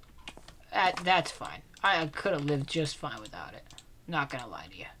creepy. That's fine. I could have lived just fine without it. Not gonna lie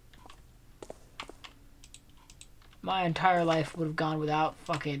to you. My entire life would have gone without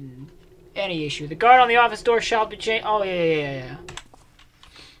fucking any issue. The guard on the office door shall be changed. Oh, yeah.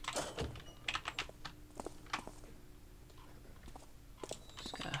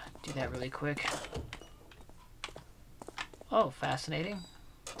 Just gonna do that really quick. Oh, fascinating.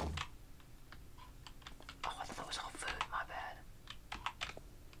 Oh, I thought that was all food. My bad.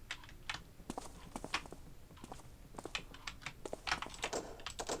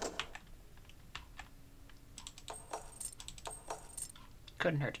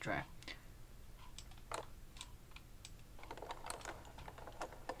 Couldn't hurt to try.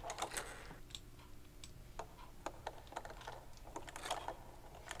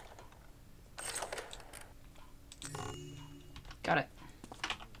 Got it.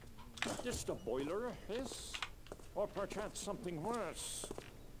 Just a boiler, yes? Or perchance something worse?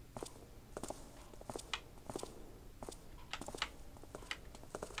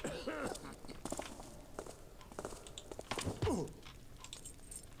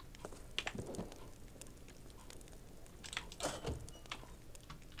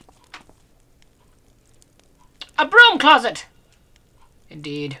 A broom closet!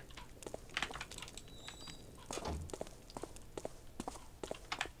 Indeed.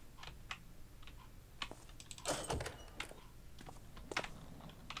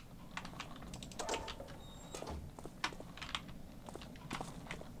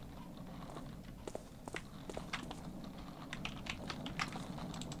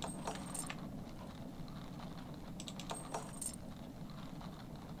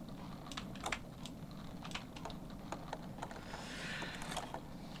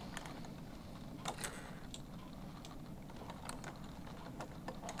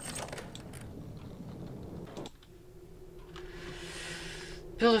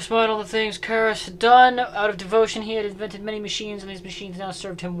 Builder spied all the things Karis had done. Out of devotion, he had invented many machines, and these machines now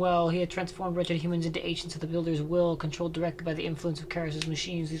served him well. He had transformed wretched humans into agents of the Builder's will, controlled directly by the influence of Karis'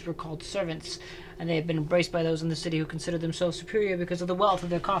 machines. These were called servants, and they had been embraced by those in the city who considered themselves superior because of the wealth of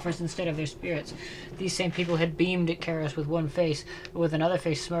their coffers instead of their spirits. These same people had beamed at Karis with one face, but with another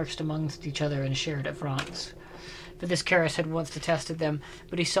face smirched amongst each other and shared affronts. For this Karis had once detested them,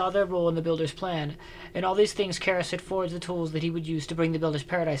 but he saw their role in the Builder's plan. In all these things, Karis had forged the tools that he would use to bring the Builder's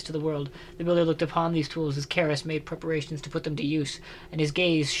paradise to the world. The Builder looked upon these tools as Karis made preparations to put them to use, and his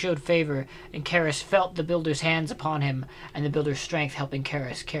gaze showed favor, and Karis felt the Builder's hands upon him, and the Builder's strength helping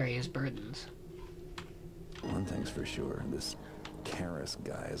Karis carry his burdens. One thing's for sure, this Karis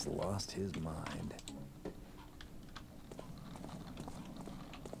guy has lost his mind.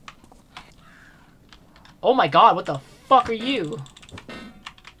 Oh my god, what the fuck are you?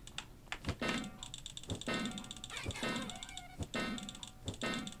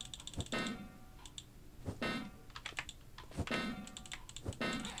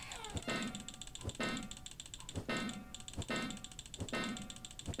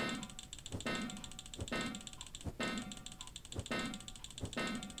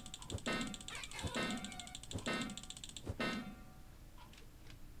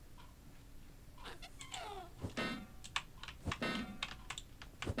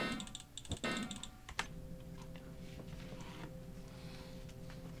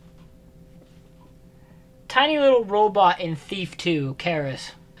 Tiny little robot in Thief 2,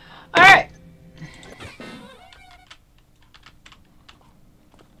 Karis. Alright!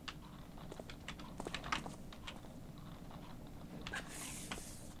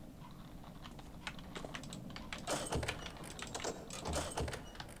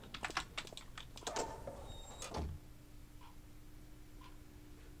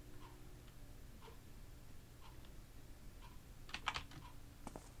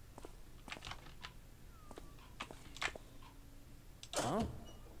 Huh?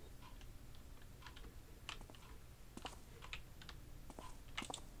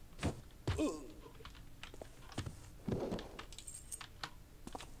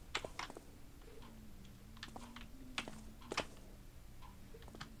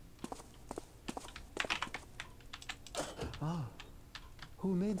 Ah,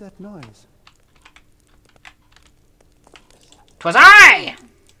 who made that noise? 'Twas I!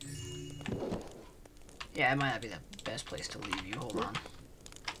 Yeah, it might not be the best place to leave you. Hold on.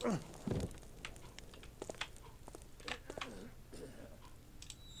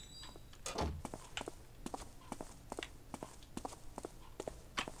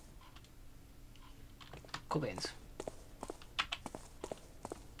 Cool beans.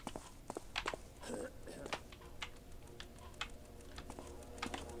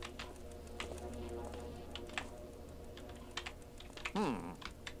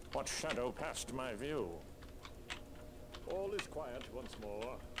 What shadow passed my view? All is quiet once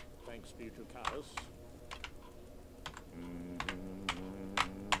more, thanks be to Callus.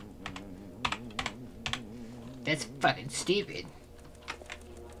 That's fucking stupid.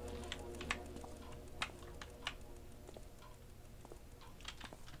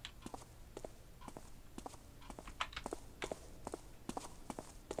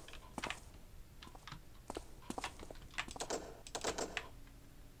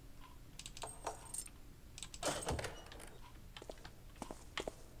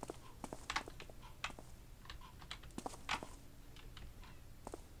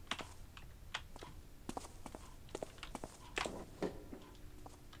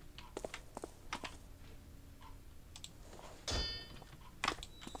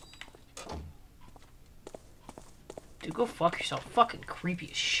 Dude, go fuck yourself. Fucking creepy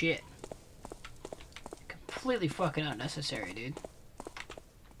as shit. Completely fucking unnecessary, dude.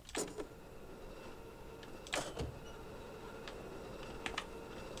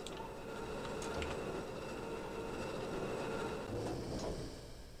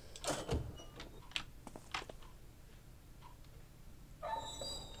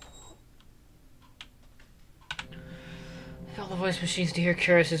 All the voice machines to hear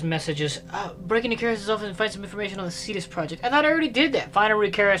Karras's messages. Break into Karras's office and find some information on the Cetus project. I thought I already did that. Find and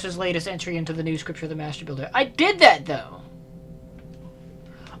read Karras's latest entry into the new scripture of the Master Builder. I did that, though.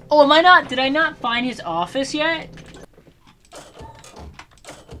 Oh, am I not? Did I not find his office yet?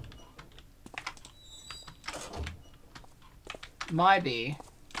 Might be.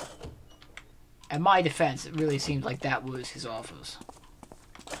 At my defense, it really seemed like that was his office.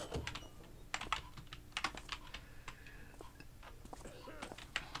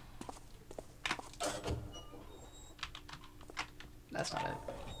 That's not it.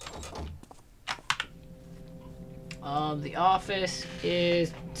 The office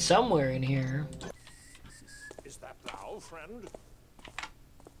is somewhere in here. Is that thou, friend?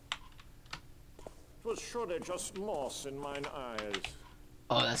 'Twas surely just moss in mine eyes.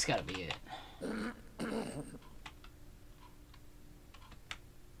 Oh, that's gotta be it.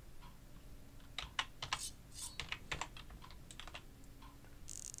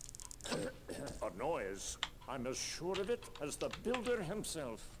 A noise. I'm as sure of it as the builder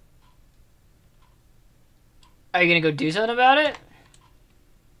himself. Are you gonna go do something about it?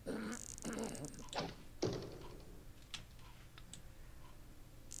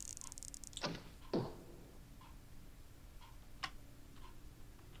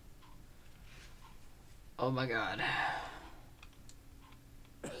 Oh my god.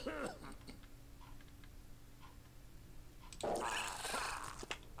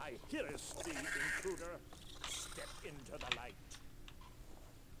 I hearest thee, intruder. Step into the light.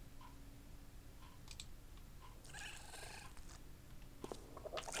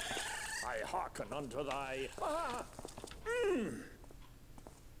 I hearken unto thy... Ah!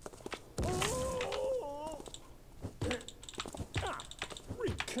 Oh! Ah!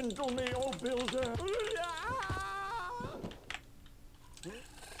 Rekindle me, O builder!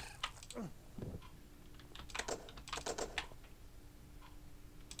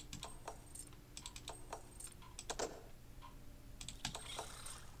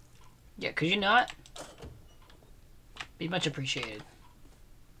 Yeah, could you not? Be much appreciated.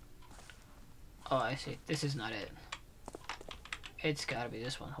 Oh, I see. This is not it. It's gotta be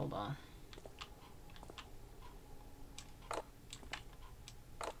this one. Hold on.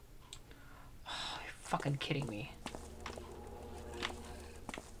 Oh, you're fucking kidding me.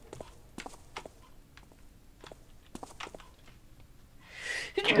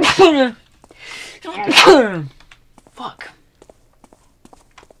 Fuck.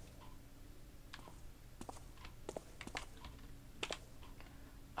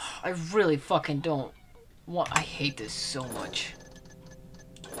 I really fucking don't want... I hate this so much.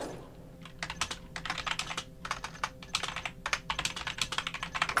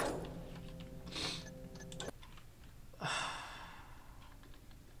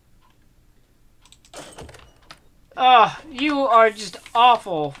 Ah, you are just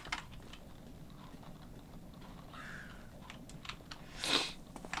awful.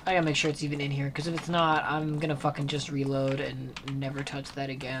 I gotta make sure it's even in here, because if it's not, I'm gonna fucking just reload and never touch that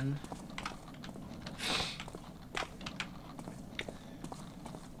again.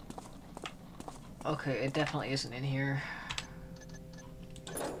 Okay, it definitely isn't in here.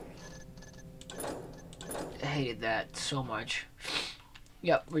 I hated that so much.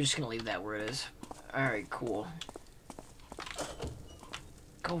 Yep, we're just gonna leave that where it is. Alright, cool.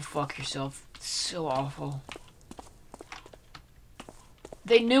 Go fuck yourself. It's so awful.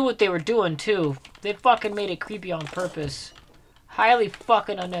 They knew what they were doing, too. They fucking made it creepy on purpose. Highly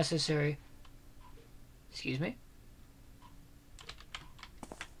fucking unnecessary. Excuse me?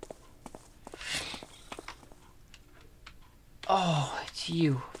 Oh, it's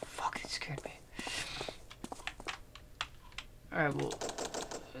you. Fuck, it scared me. Alright, well,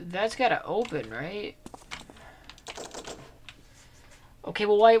 that's gotta open, right? Okay,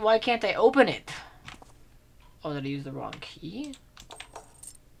 well, why can't I open it? Oh, did I use the wrong key?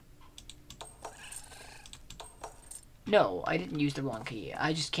 No, I didn't use the wrong key.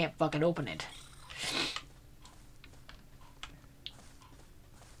 I just can't fucking open it.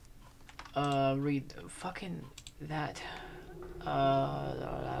 Read the fucking that.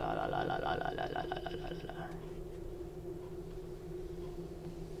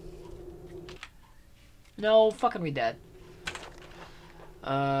 No, fucking read that.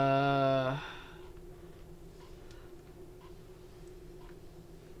 Ah!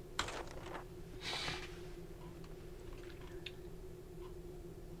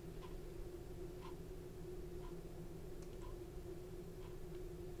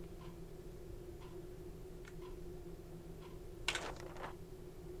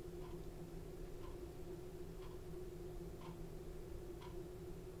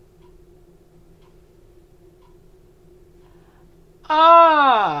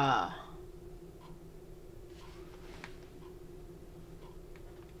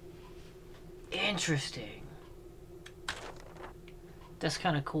 Interesting. That's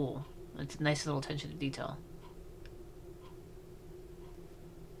kind of cool. It's a nice little attention to detail.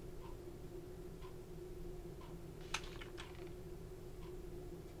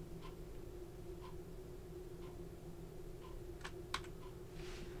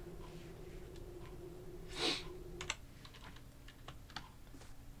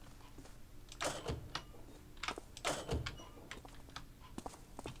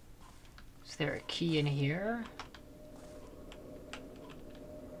 Is there a key in here?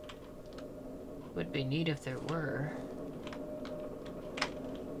 Would be neat if there were.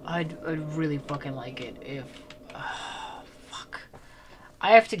 I'd really fucking like it if... fuck.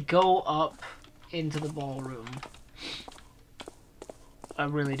 I have to go up into the ballroom. I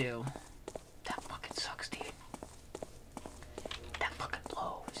really do. That fucking sucks, dude. That fucking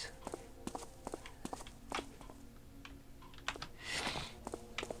blows.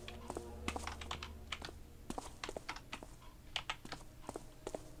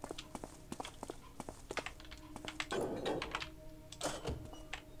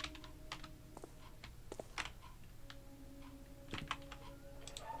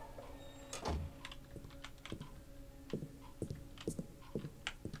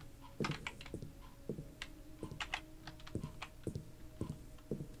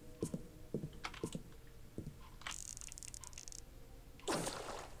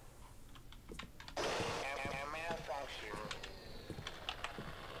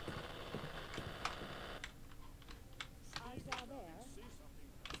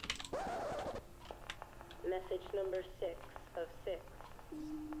 Message number 6 of 6.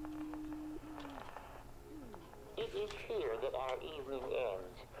 It is here that our evening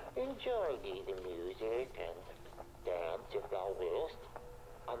ends. Enjoy thee the music and dance if thou willst.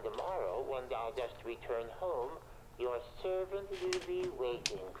 On the morrow, when thou dost return home, your servant will be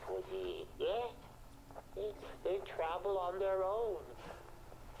waiting for thee. Yes, they travel on their own.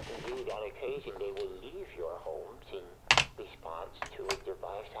 Indeed, on occasion they will leave your homes in response to a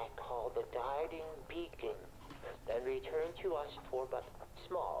device I call the guiding beacon, then return to us for but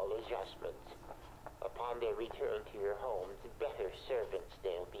small adjustments. Upon their return to your homes, better servants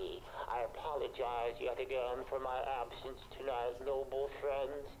they'll be. I apologize yet again for my absence tonight, noble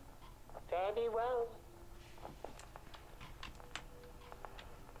friends. Fare thee well.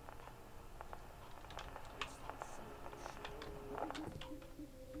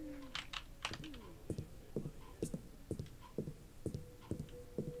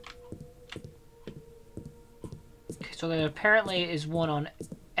 So there apparently is one on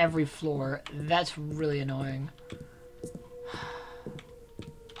every floor. That's really annoying.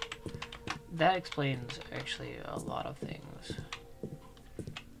 That explains actually a lot of things.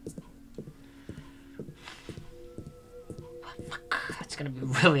 Fuck. That's gonna be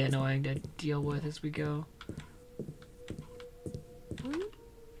really annoying to deal with as we go.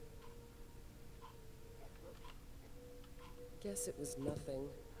 Guess it was nothing.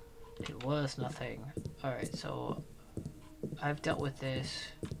 It was nothing. Alright, so I've dealt with this.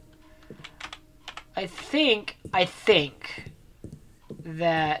 I think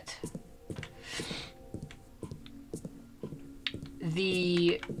that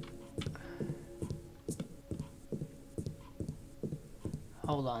the...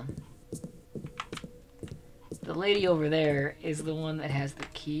 Hold on. the lady over there is the one that has the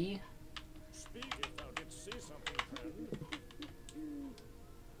key. Speak if thou didst see something, friend.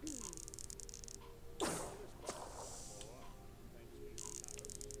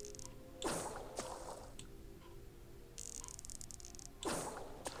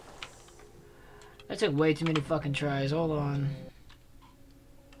 That took way too many fucking tries. Hold on.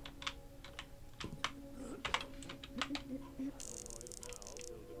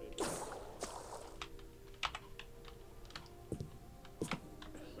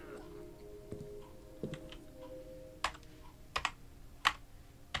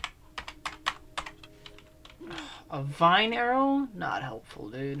 A vine arrow? Not helpful,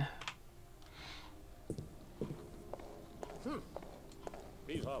 dude.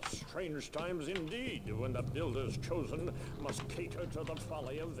 These are strange times indeed, when the builders chosen must cater to the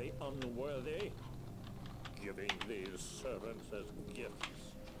folly of the unworthy, giving these servants as gifts.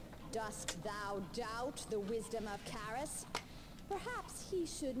 Dost thou doubt the wisdom of Karis? Perhaps he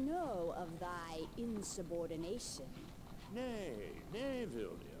should know of thy insubordination. Nay, nay,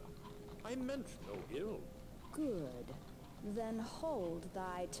 Vilnia. I meant no ill. Good. Then hold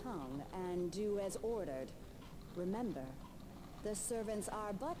thy tongue and do as ordered. Remember, the servants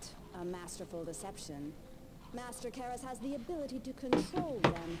are but a masterful deception. Master Karis has the ability to control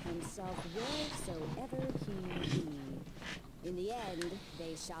them himself wheresoever he be. In the end,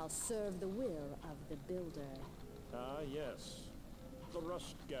 they shall serve the will of the builder. Ah, yes. The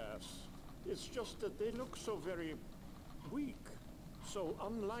rust gas. It's just that they look so very weak, so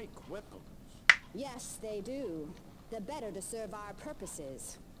unlike weapons. Yes, they do. The better to serve our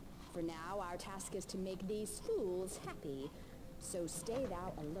purposes. For now, our task is to make these fools happy. So stay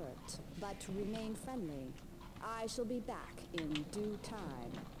thou alert, but remain friendly. I shall be back in due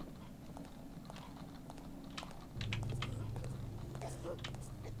time.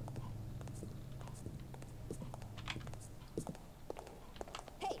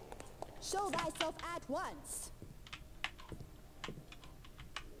 Hey! Show thyself at once!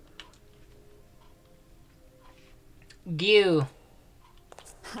 Goo.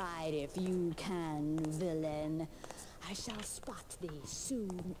 Hide if you can, villain. I shall spot thee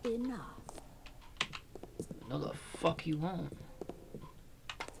soon enough. No, the fuck you won't.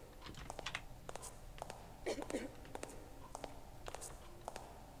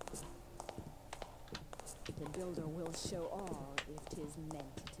 The builder will show all if 'tis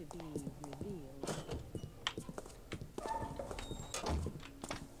meant to be revealed.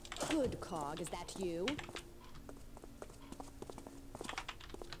 Good, Cog, is that you?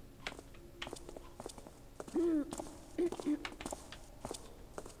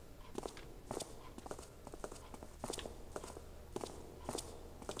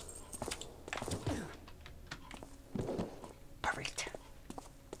 Perfect.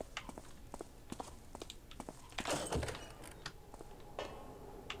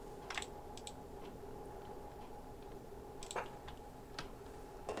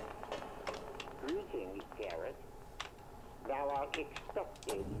 Greetings, Garrett. Thou art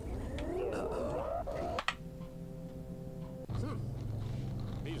expected.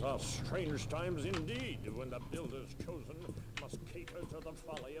 These are strange times indeed, when the builders chosen must cater to the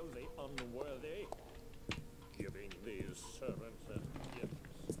folly of the unworthy, giving these servants as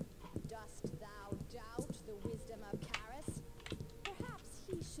gifts. Dost thou doubt the wisdom of Karis? Perhaps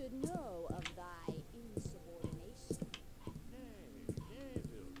he should know of thy insubordination. Nay, nay,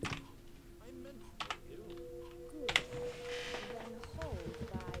 Vilnia. I meant no ill. Good. Then hold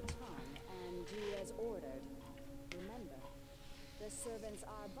thy tongue and do as ordered. Remember, the servants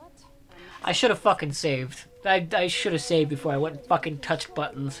are but a I should have fucking saved. I should have saved before I went and fucking touched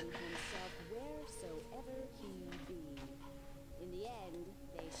buttons. himself wheresoever he be. In the end,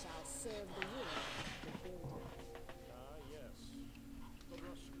 they shall serve the will of the builder. Ah, yes. The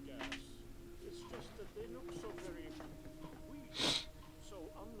rust gas. It's just that they look so very weak, so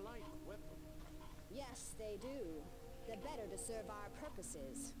unlike weapons. Yes, they do. The better to serve our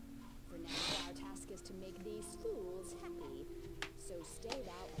purposes. For now, our task is to make these fools happy. So stay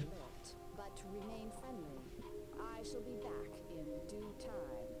thou alert, but remain friendly. I shall be back in due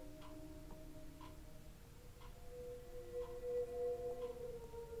time.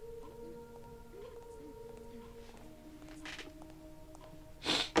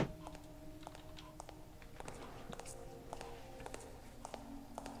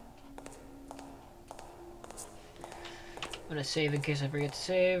 I'm gonna save in case I forget to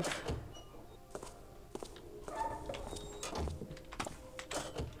save.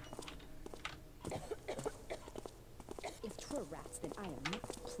 If 'twere rats, then I am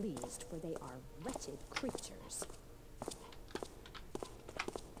not pleased, for they are wretched creatures.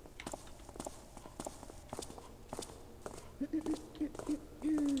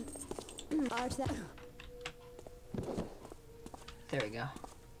 Art that... There we go.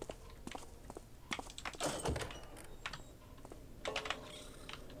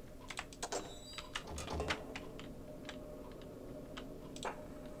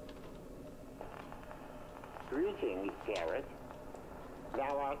 Greetings, Garrett.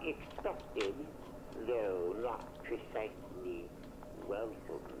 Thou art expected, though not precisely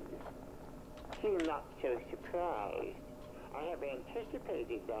welcomed. Seem not so surprised. I have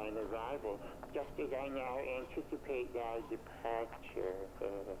anticipated thine arrival, just as I now anticipate thy departure.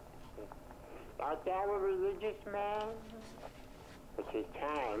 Art thou a religious man? It is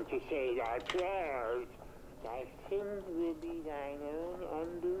time to say thy prayers. Thy sins will be thine own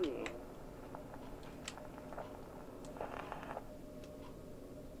undoing.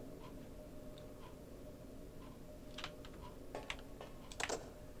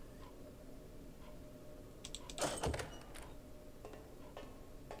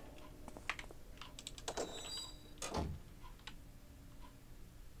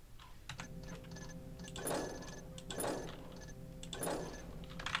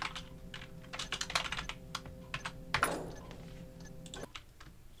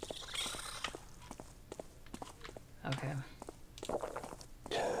 Okay.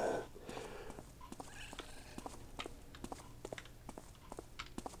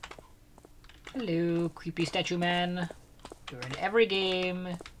 Hello, creepy statue man. You're in every game.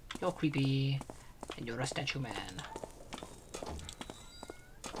 You're creepy. And you're a statue man.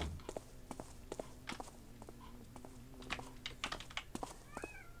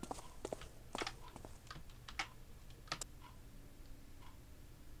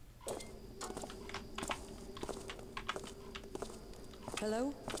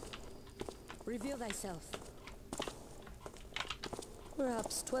 Hello? Reveal thyself.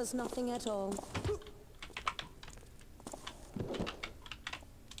 Perhaps 'twas nothing at all.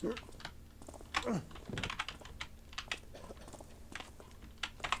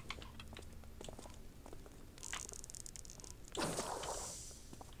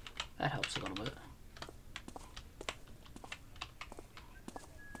 That helps a little bit.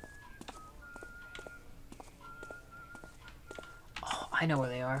 Oh, I know where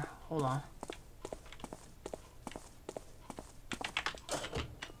they are. Hold on.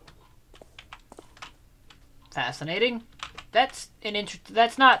 Fascinating. That's an interest.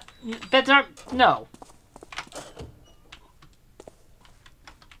 That's not. That's not. No.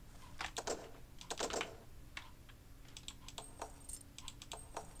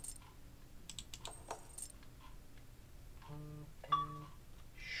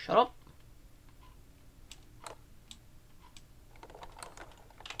 Shut up.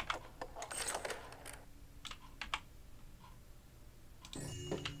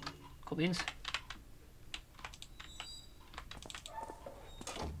 Cool beans.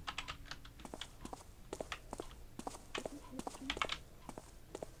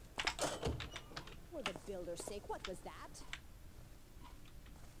 For the builder's sake, what was that?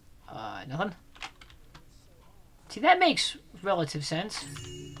 Nothing. See, that makes relative sense.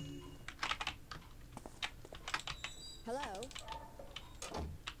 Hello?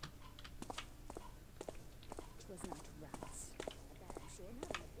 Twas not rats. That I'm sure,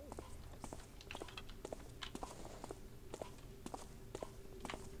 not in the builder's house.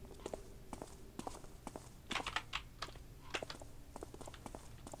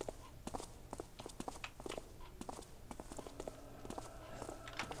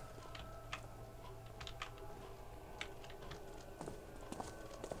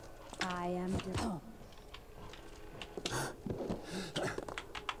 I am the...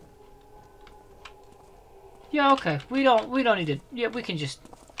 Yeah, okay. We don't need to. Yeah, we can just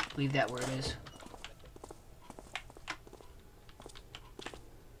leave that where it is.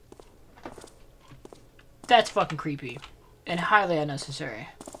 That's fucking creepy and highly unnecessary.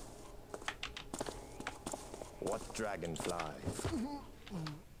 What dragonfly?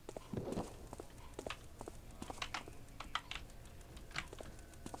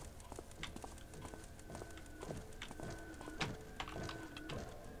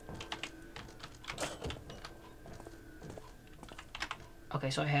 Okay,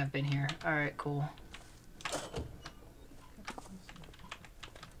 so I have been here. Alright, cool.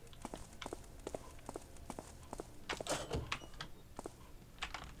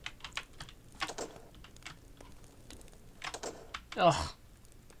 Ugh.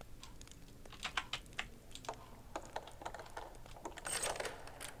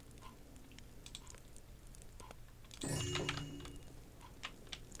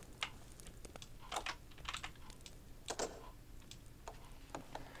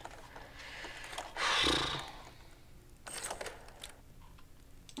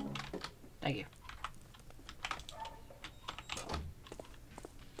 Thank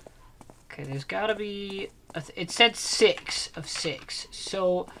gotta be... It said 6 of 6.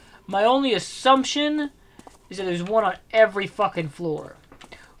 So my only assumption is that there's one on every fucking floor.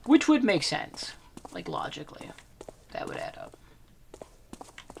 Which would make sense. Like, logically. That would add up.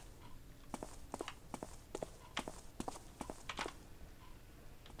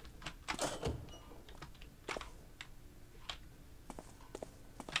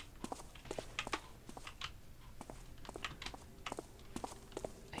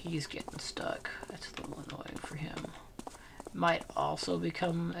 He's getting stuck. That's a little annoying for him. Might also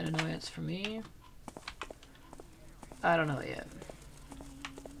become an annoyance for me. I don't know yet.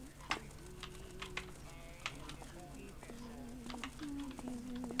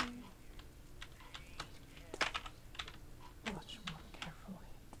 Watch more carefully.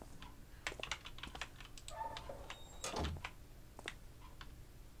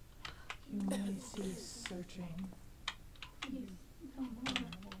 You may cease searching.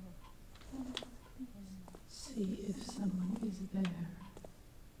 See if someone is there.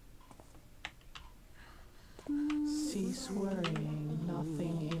 Cease worrying,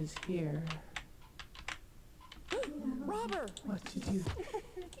 nothing is here. Robber! What did you...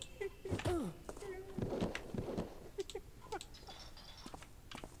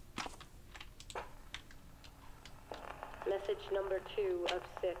 Message number 2 of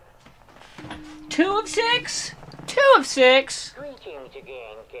 6. 2 of 6? 2 of 6? Greetings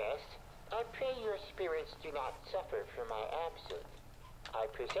again, guest. I pray your spirits do not suffer from my absence. I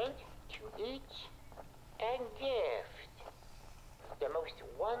present to each a gift. The most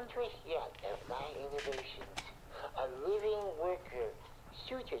wondrous yet of my innovations. A living worker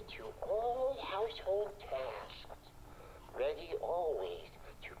suited to all household tasks. Ready always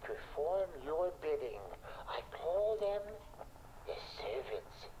to perform your bidding. I call them the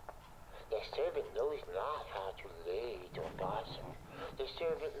servants. The servant knows not how to lade or gossip. The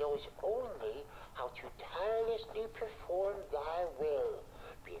servant knows only how to tirelessly perform thy will,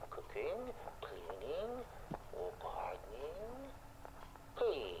 be it cooking, cleaning, or gardening.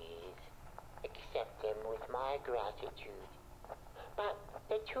 Please accept them with my gratitude. But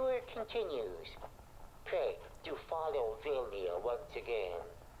the tour continues. Pray do follow Vilnia once again.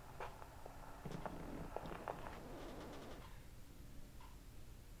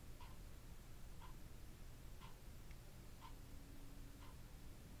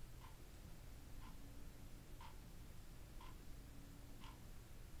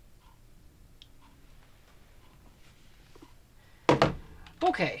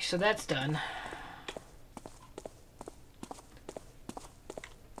 Okay, so that's done.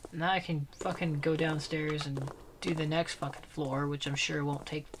 Now I can fucking go downstairs and do the next fucking floor, which I'm sure won't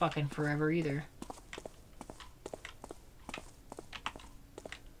take fucking forever either.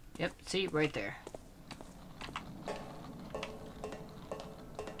 Yep, see, right there.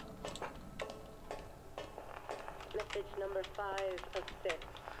 Message number 5 of 6.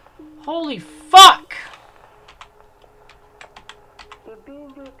 Holy fuck! The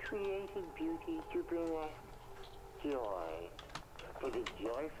builder created beauty to bring us joy. For the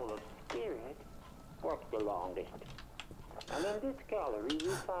joyful of spirit work the longest. And in this gallery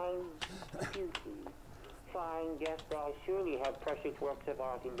you find beauty. Fine guest, thou surely have precious works of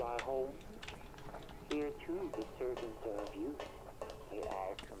art in thy home. Here too the servants are of use. They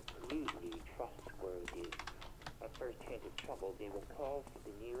are completely trustworthy. At first hint of trouble they will call for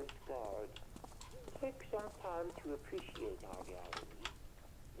the nearest guard. Take some time to appreciate our gallery.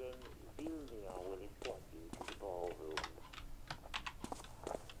 Then Vilnia will escort you to the ballroom.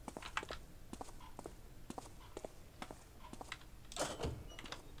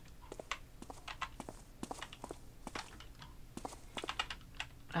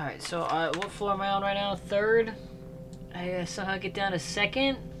 Alright, so what floor am I on right now? 3rd? I somehow get down to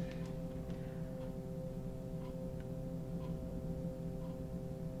 2nd?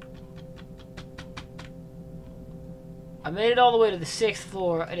 I made it all the way to the 6th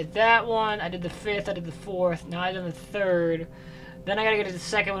floor. I did that one, I did the 5th, I did the 4th, now I did the 3rd. Then I gotta get to the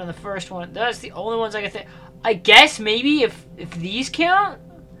 2nd one and the 1st one. That's the only ones I can think. I guess maybe if these count?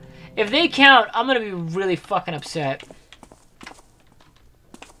 If they count, I'm gonna be really fucking upset.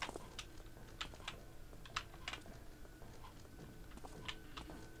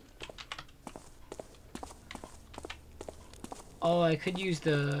 Oh, I could use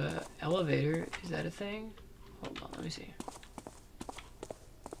the elevator. Is that a thing? Hold on, let me see.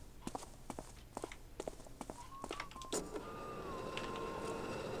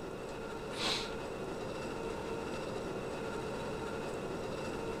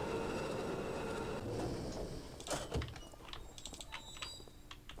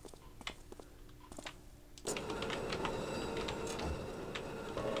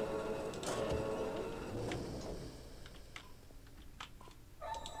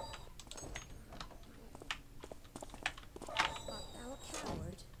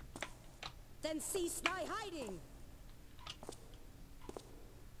 Then cease thy hiding.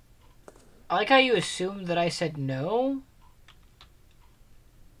 I like how you assumed that I said no,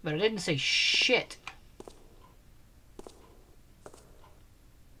 but I didn't say shit.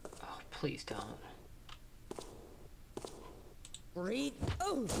 Oh, please don't. Breathe.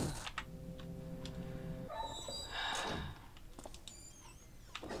 Oh.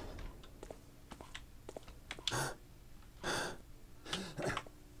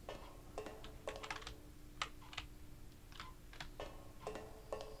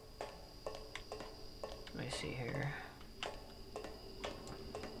 Let me see here.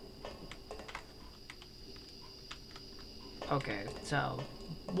 Okay, so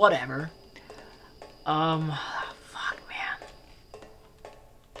whatever. Fuck, man.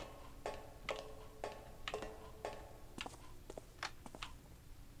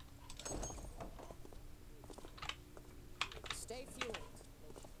 Stay fueled.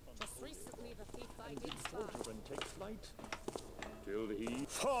 Just recently the thief I did spy. Children take flight till he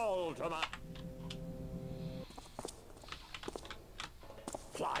fall to my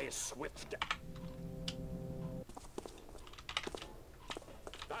fly swift.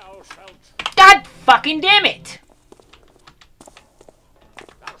 Thou shalt. God fucking damn it!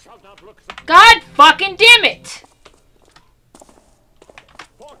 Thou shalt not look. God fucking damn it!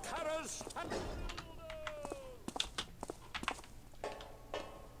 For Kara's.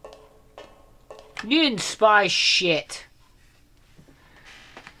 You didn't spy shit.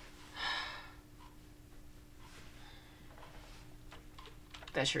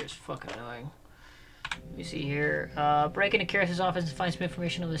 That sure is fucking annoying. Let me see here. Break into Karis's office and find some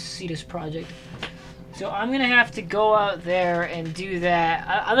information on the Cetus project. So I'm gonna have to go out there and do that.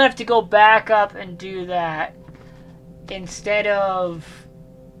 I'm gonna have to go back up and do that instead of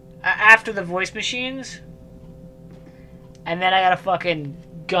after the voice machines. And then I gotta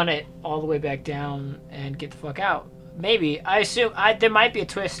fucking gun it all the way back down and get the fuck out. Maybe. I assume there might be a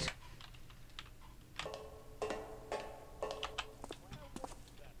twist.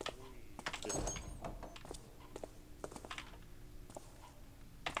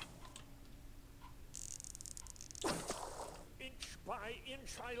 Inch by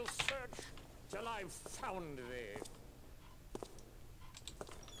inch I'll search till I've found thee.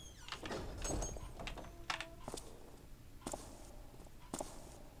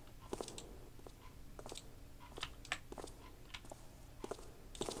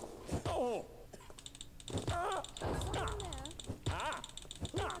 Oh! Ah! Ah! Ah!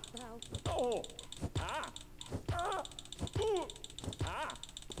 Oh! Ah! Ah! Ooh! Ah!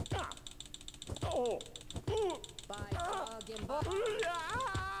 Ah! Oh! Ooh! By dog and ball.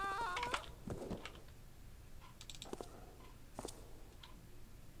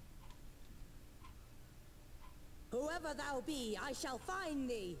 Whoever thou be, I shall find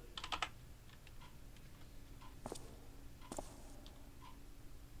thee.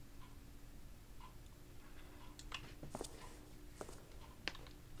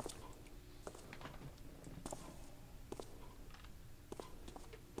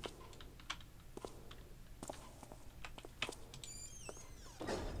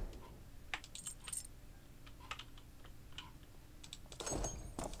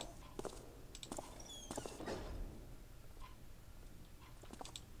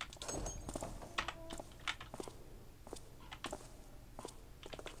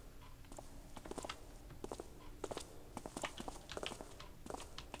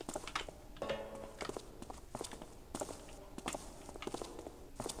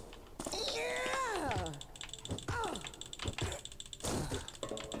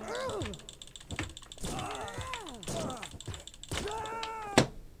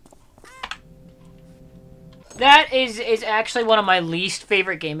 That is actually one of my least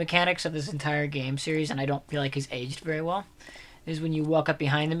favorite game mechanics of this entire game series, and I don't feel like it's aged very well. Is when you walk up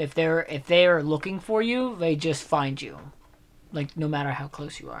behind them. If they are looking for you, they just find you, like no matter how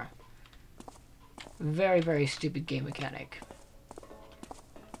close you are. Very, very stupid game mechanic.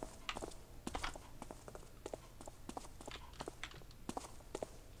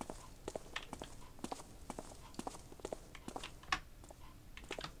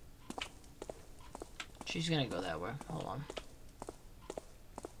 She's gonna go that way. Hold on.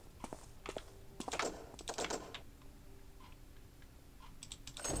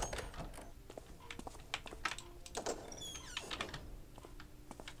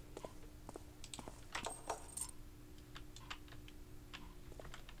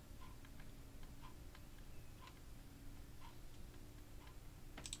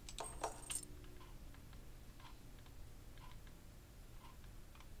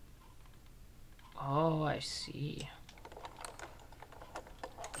 Oh, I see.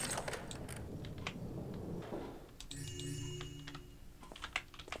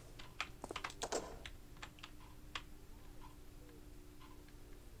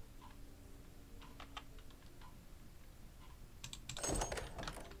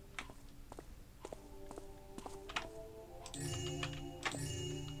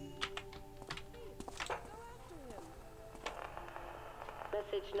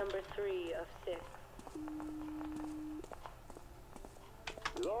 Message number 3 of 6.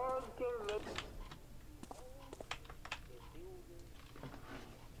 Lord, deliver.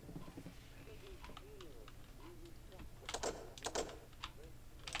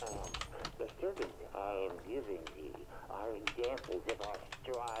 The servants I am giving thee are examples of our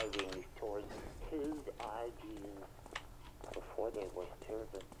striving towards his ideals. Before they were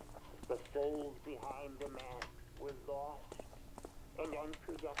servants, the souls behind the mask were lost and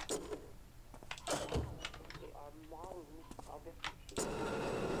unproductive. They are models of the future.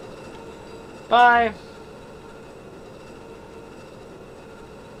 Bye.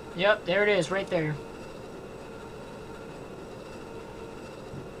 Yep, there it is, right there.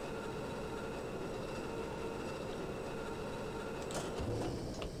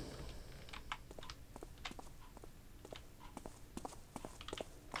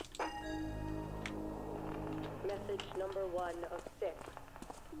 Message number 1 of 6.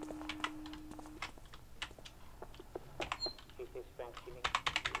 Is this functioning?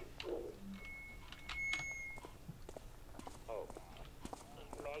 Oh,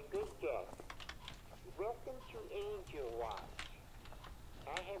 my good guest, welcome to Angel Watch.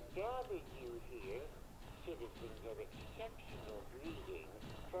 I have gathered you here, citizens of exceptional breeding,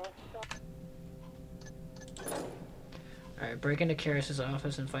 for a Alright, break into Karis's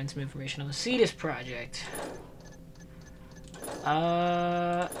office and find some information on the Cetus project.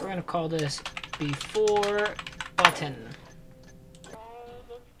 We're gonna call this Before Button.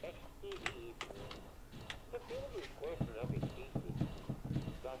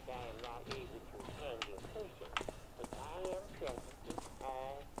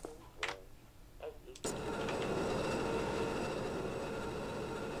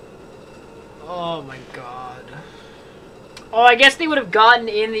 Oh my god. Oh, I guess they would have gotten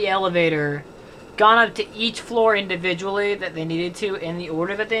in the elevator, gone up to each floor individually that they needed to, in the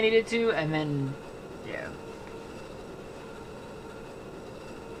order that they needed to, and then, yeah.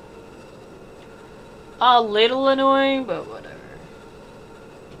 A little annoying, but whatever.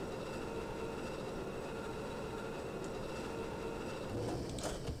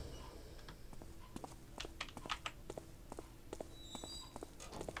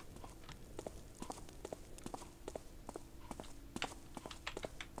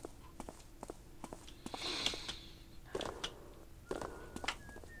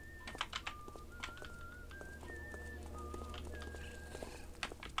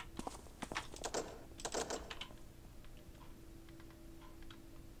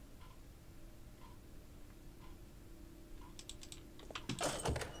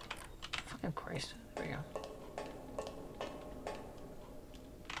 Fucking Christ. There we go.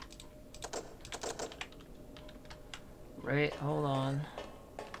 Right, hold on.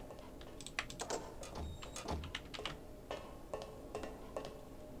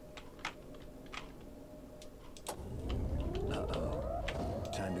 Uh-oh.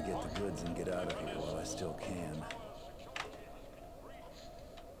 Time to get the goods and get out of here while I still can.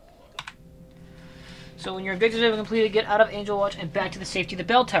 So when your objectives have been completed, get out of Angel Watch and back to the safety of the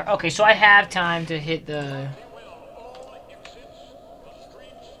bell tower. Okay, so I have time to hit the...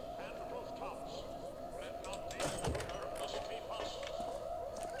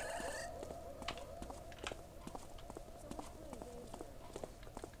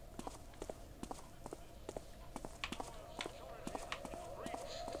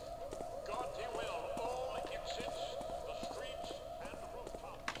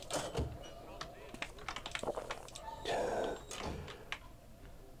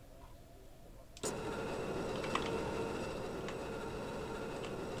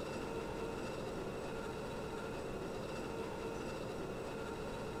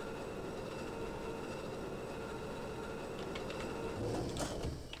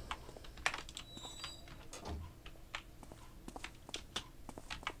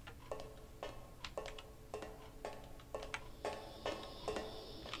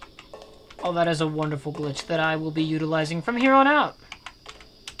 Oh, that is a wonderful glitch that I will be utilizing from here on out.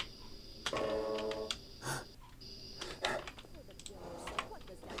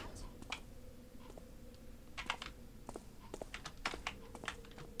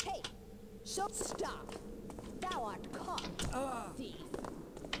 Hey, so stop. Thou art caught, thief.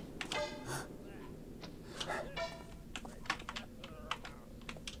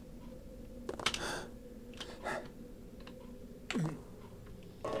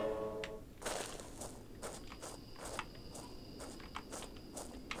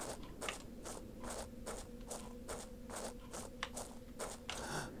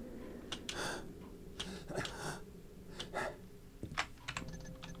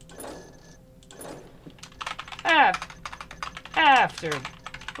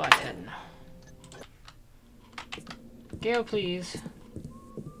 Mr. Button. Go, please.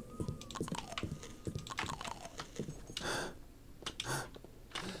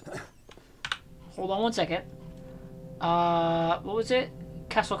 Hold on one second. What was it?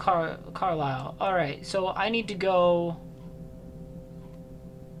 Castle Carlisle. Alright, so I need to go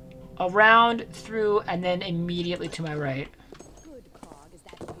around, through, and then immediately to my right. Good, Cog, is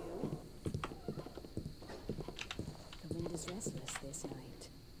that you? The wind is restless this night.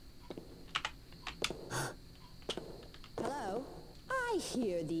 Hello? I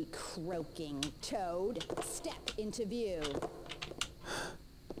hear thee croaking, Toad. Step into view.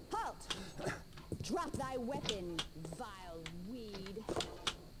 Halt! Drop thy weapon, vile weed.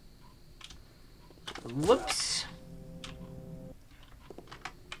 Whoops.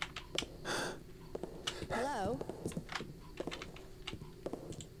 Hello?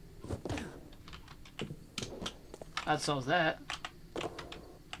 That solves that.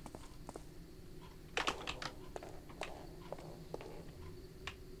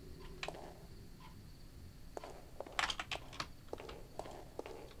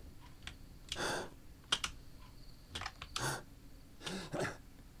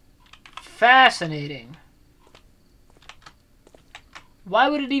 Fascinating. Why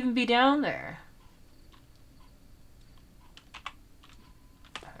would it even be down there?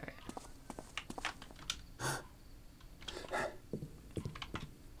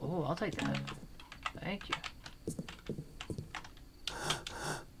 Oh, I'll take that. Thank you.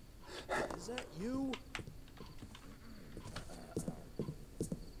 Is that you?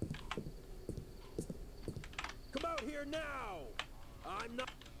 Come out here now! I'm not...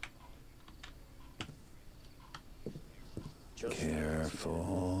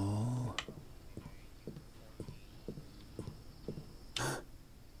 Careful.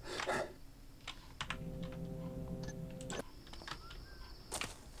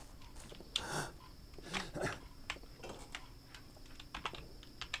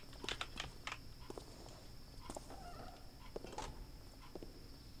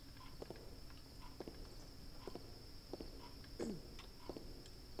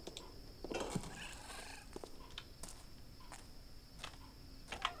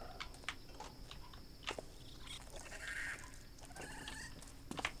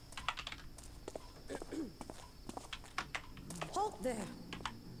 Halt there!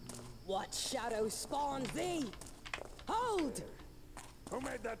 What shadow spawned thee? Hold! Who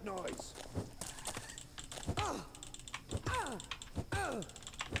made that noise?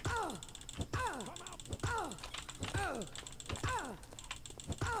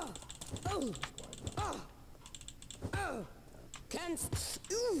 Canst...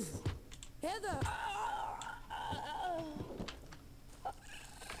 Heather! I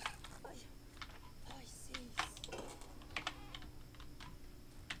cease.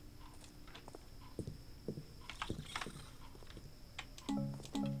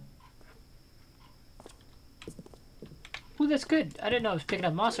 Ooh, that's good. I didn't know I was picking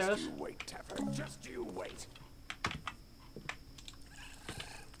up moss arrows. Just you wait, Taffer. Just you wait.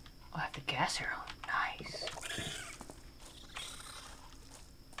 Oh, I have the gas arrow. Nice.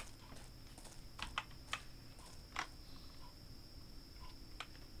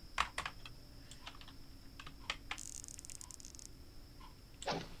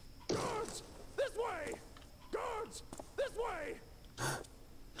 Guards! This way! Guards! This way!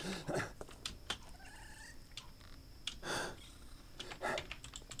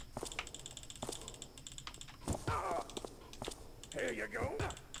 Here you go.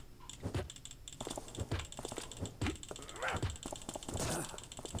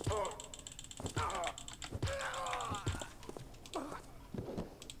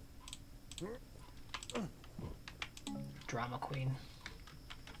 Drama queen.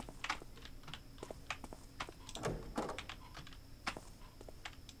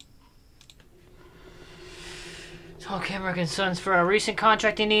 Okay, American Sons, for our recent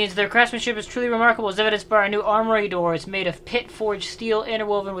contracting needs, their craftsmanship is truly remarkable, as evidenced by our new armory door. It's made of pit-forged steel,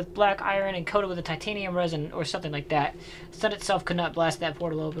 interwoven with black iron, and coated with a titanium resin, or something like that. The sun itself could not blast that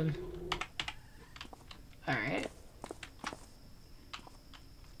portal open. Alright.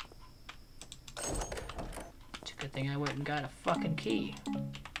 It's a good thing I went and got a fucking key.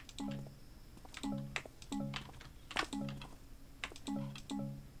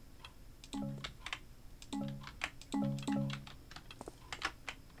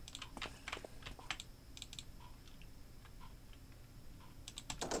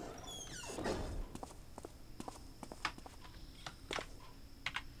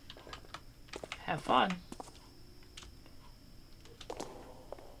 Have fun.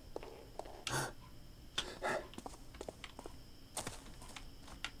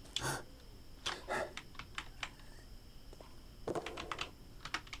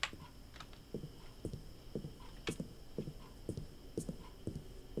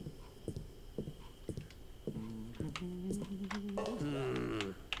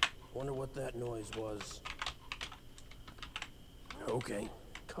 that noise was. Okay,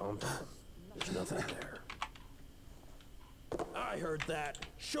 calm down. There's nothing there. I heard that.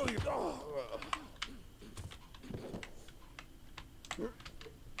 Show you. Oh.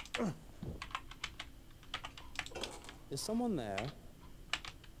 Is someone there?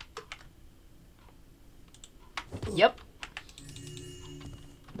 Yep.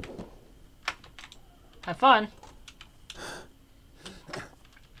 Have fun.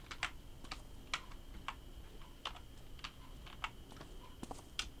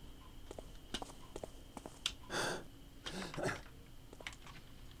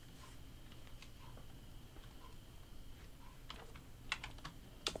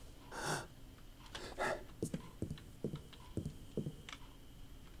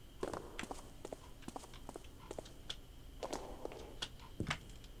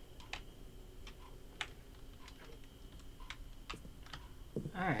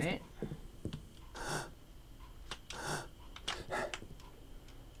 Alright.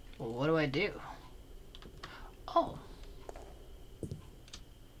 Well, what do I do? Oh.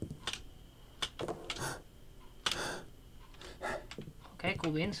 Okay,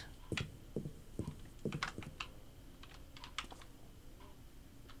 cool beans.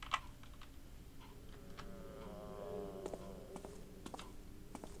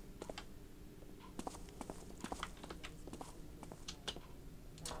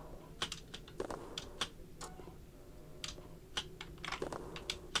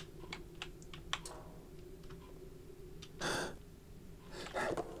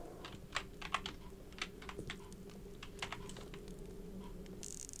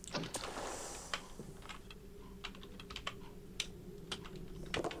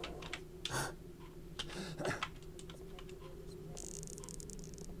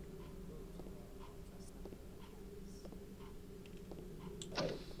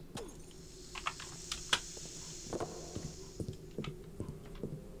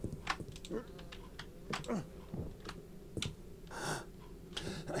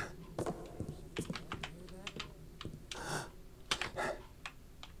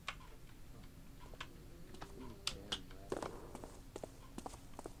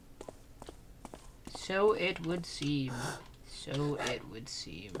 So it would seem. So it would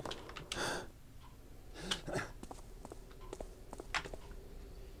seem.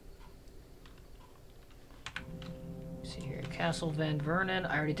 See here, Castle Van Vernon.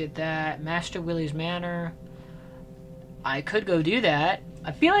 I already did that. Master Willie's Manor. I could go do that.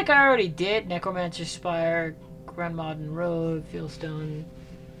 I feel like I already did. Necromancer's Spire, Grand Modern Road, Fieldstone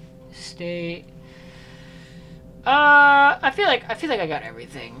Estate. I feel like I got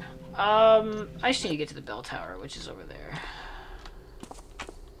everything. I just need to get to the bell tower, which is over there.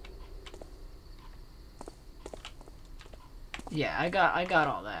 Yeah, I got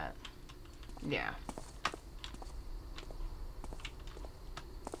all that. Yeah.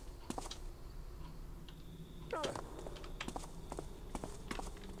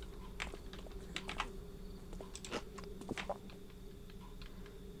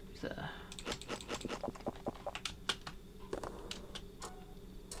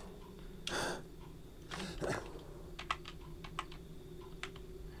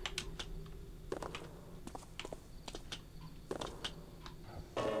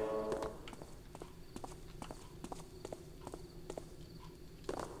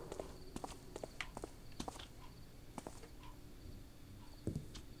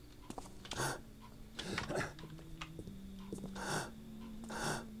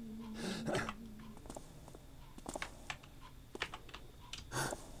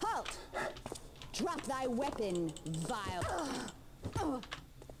 Drop thy weapon, vile.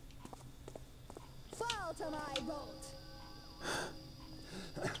 Fall to my bolt.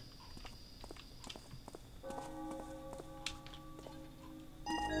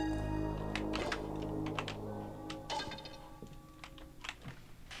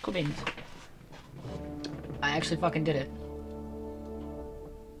 Cool beans. I actually fucking did it.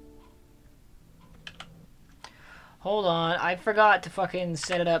 Hold on, I forgot to fucking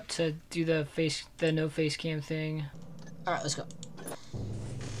set it up to do the no face cam thing. Alright, let's go.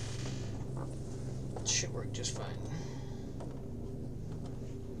 Should work just fine.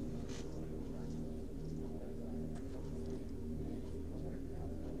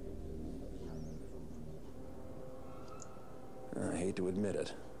 I hate to admit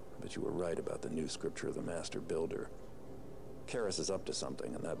it, but you were right about the new scripture of the Master Builder. Karras is up to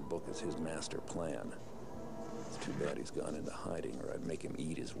something, and that book is his master plan. It's too bad he's gone into hiding, or I'd make him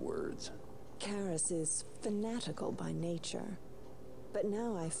eat his words. Karras is fanatical by nature, but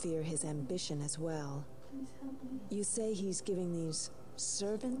now I fear his ambition as well. You say he's giving these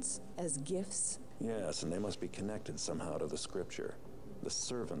Servants as gifts? Yes, and they must be connected somehow to the scripture. The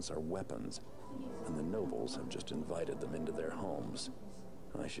servants are weapons, and the nobles have just invited them into their homes.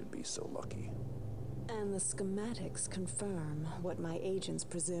 I should be so lucky. And the schematics confirm what my agents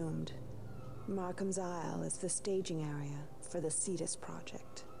presumed. Markham's Isle is the staging area for the Cetus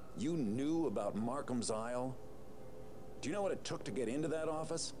project. You knew about Markham's Isle? Do you know what it took to get into that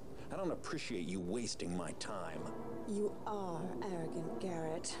office? I don't appreciate you wasting my time. You are arrogant,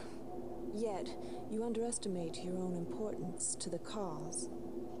 Garrett. Yet, you underestimate your own importance to the cause.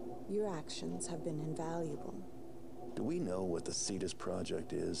 Your actions have been invaluable. Do we know what the Cetus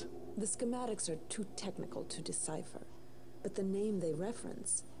project is? The schematics are too technical to decipher, but the name they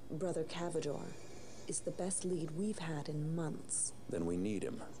reference, Brother Cavador, is the best lead we've had in months. Then we need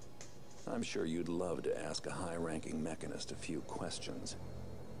him. I'm sure you'd love to ask a high-ranking mechanist a few questions.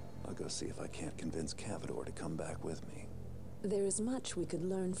 I'll go see if I can't convince Cavador to come back with me. There is much we could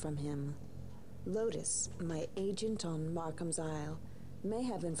learn from him. Lotus, my agent on Markham's Isle, may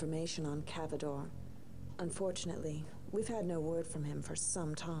have information on Cavador. Unfortunately, we've had no word from him for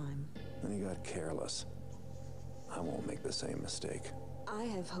some time. Then he got careless. I won't make the same mistake. I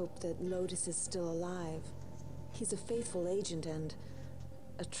have hope that Lotus is still alive. He's a faithful agent and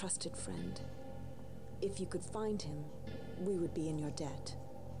a trusted friend. If you could find him, we would be in your debt.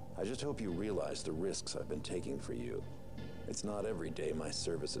 I just hope you realize the risks I've been taking for you. It's not every day my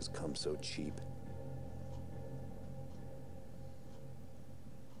services come so cheap.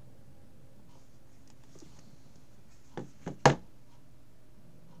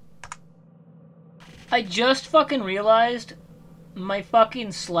 I just fucking realized my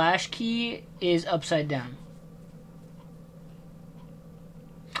fucking slash key is upside down.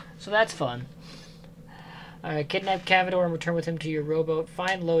 So that's fun. Alright, kidnap Cavador and return with him to your rowboat.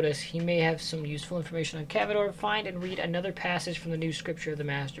 Find Lotus. He may have some useful information on Cavador. Find and read another passage from the new scripture of the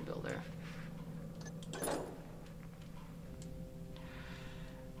Master Builder.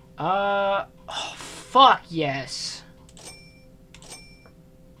 Oh, fuck yes.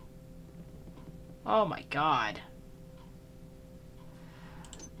 Oh my god.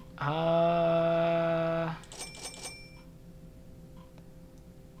 I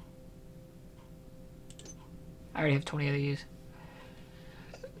already have 20 of these.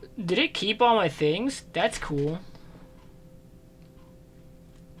 Did it keep all my things? That's cool.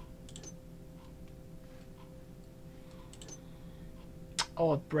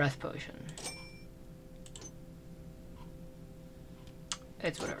 Oh, a breath potion.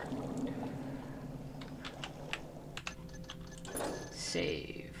 It's whatever.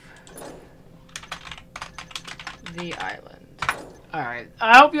 Save the island. Alright,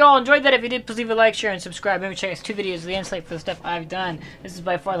 I hope you all enjoyed that. If you did, please leave a like, share, and subscribe. Maybe check out 2 videos of the Endslate for the stuff I've done. This is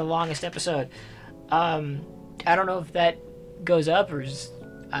by far the longest episode. I don't know if that goes up or just,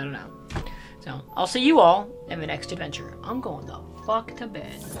 I don't know. So, I'll see you all in the next adventure. I'm going the fuck to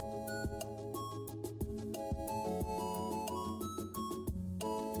bed.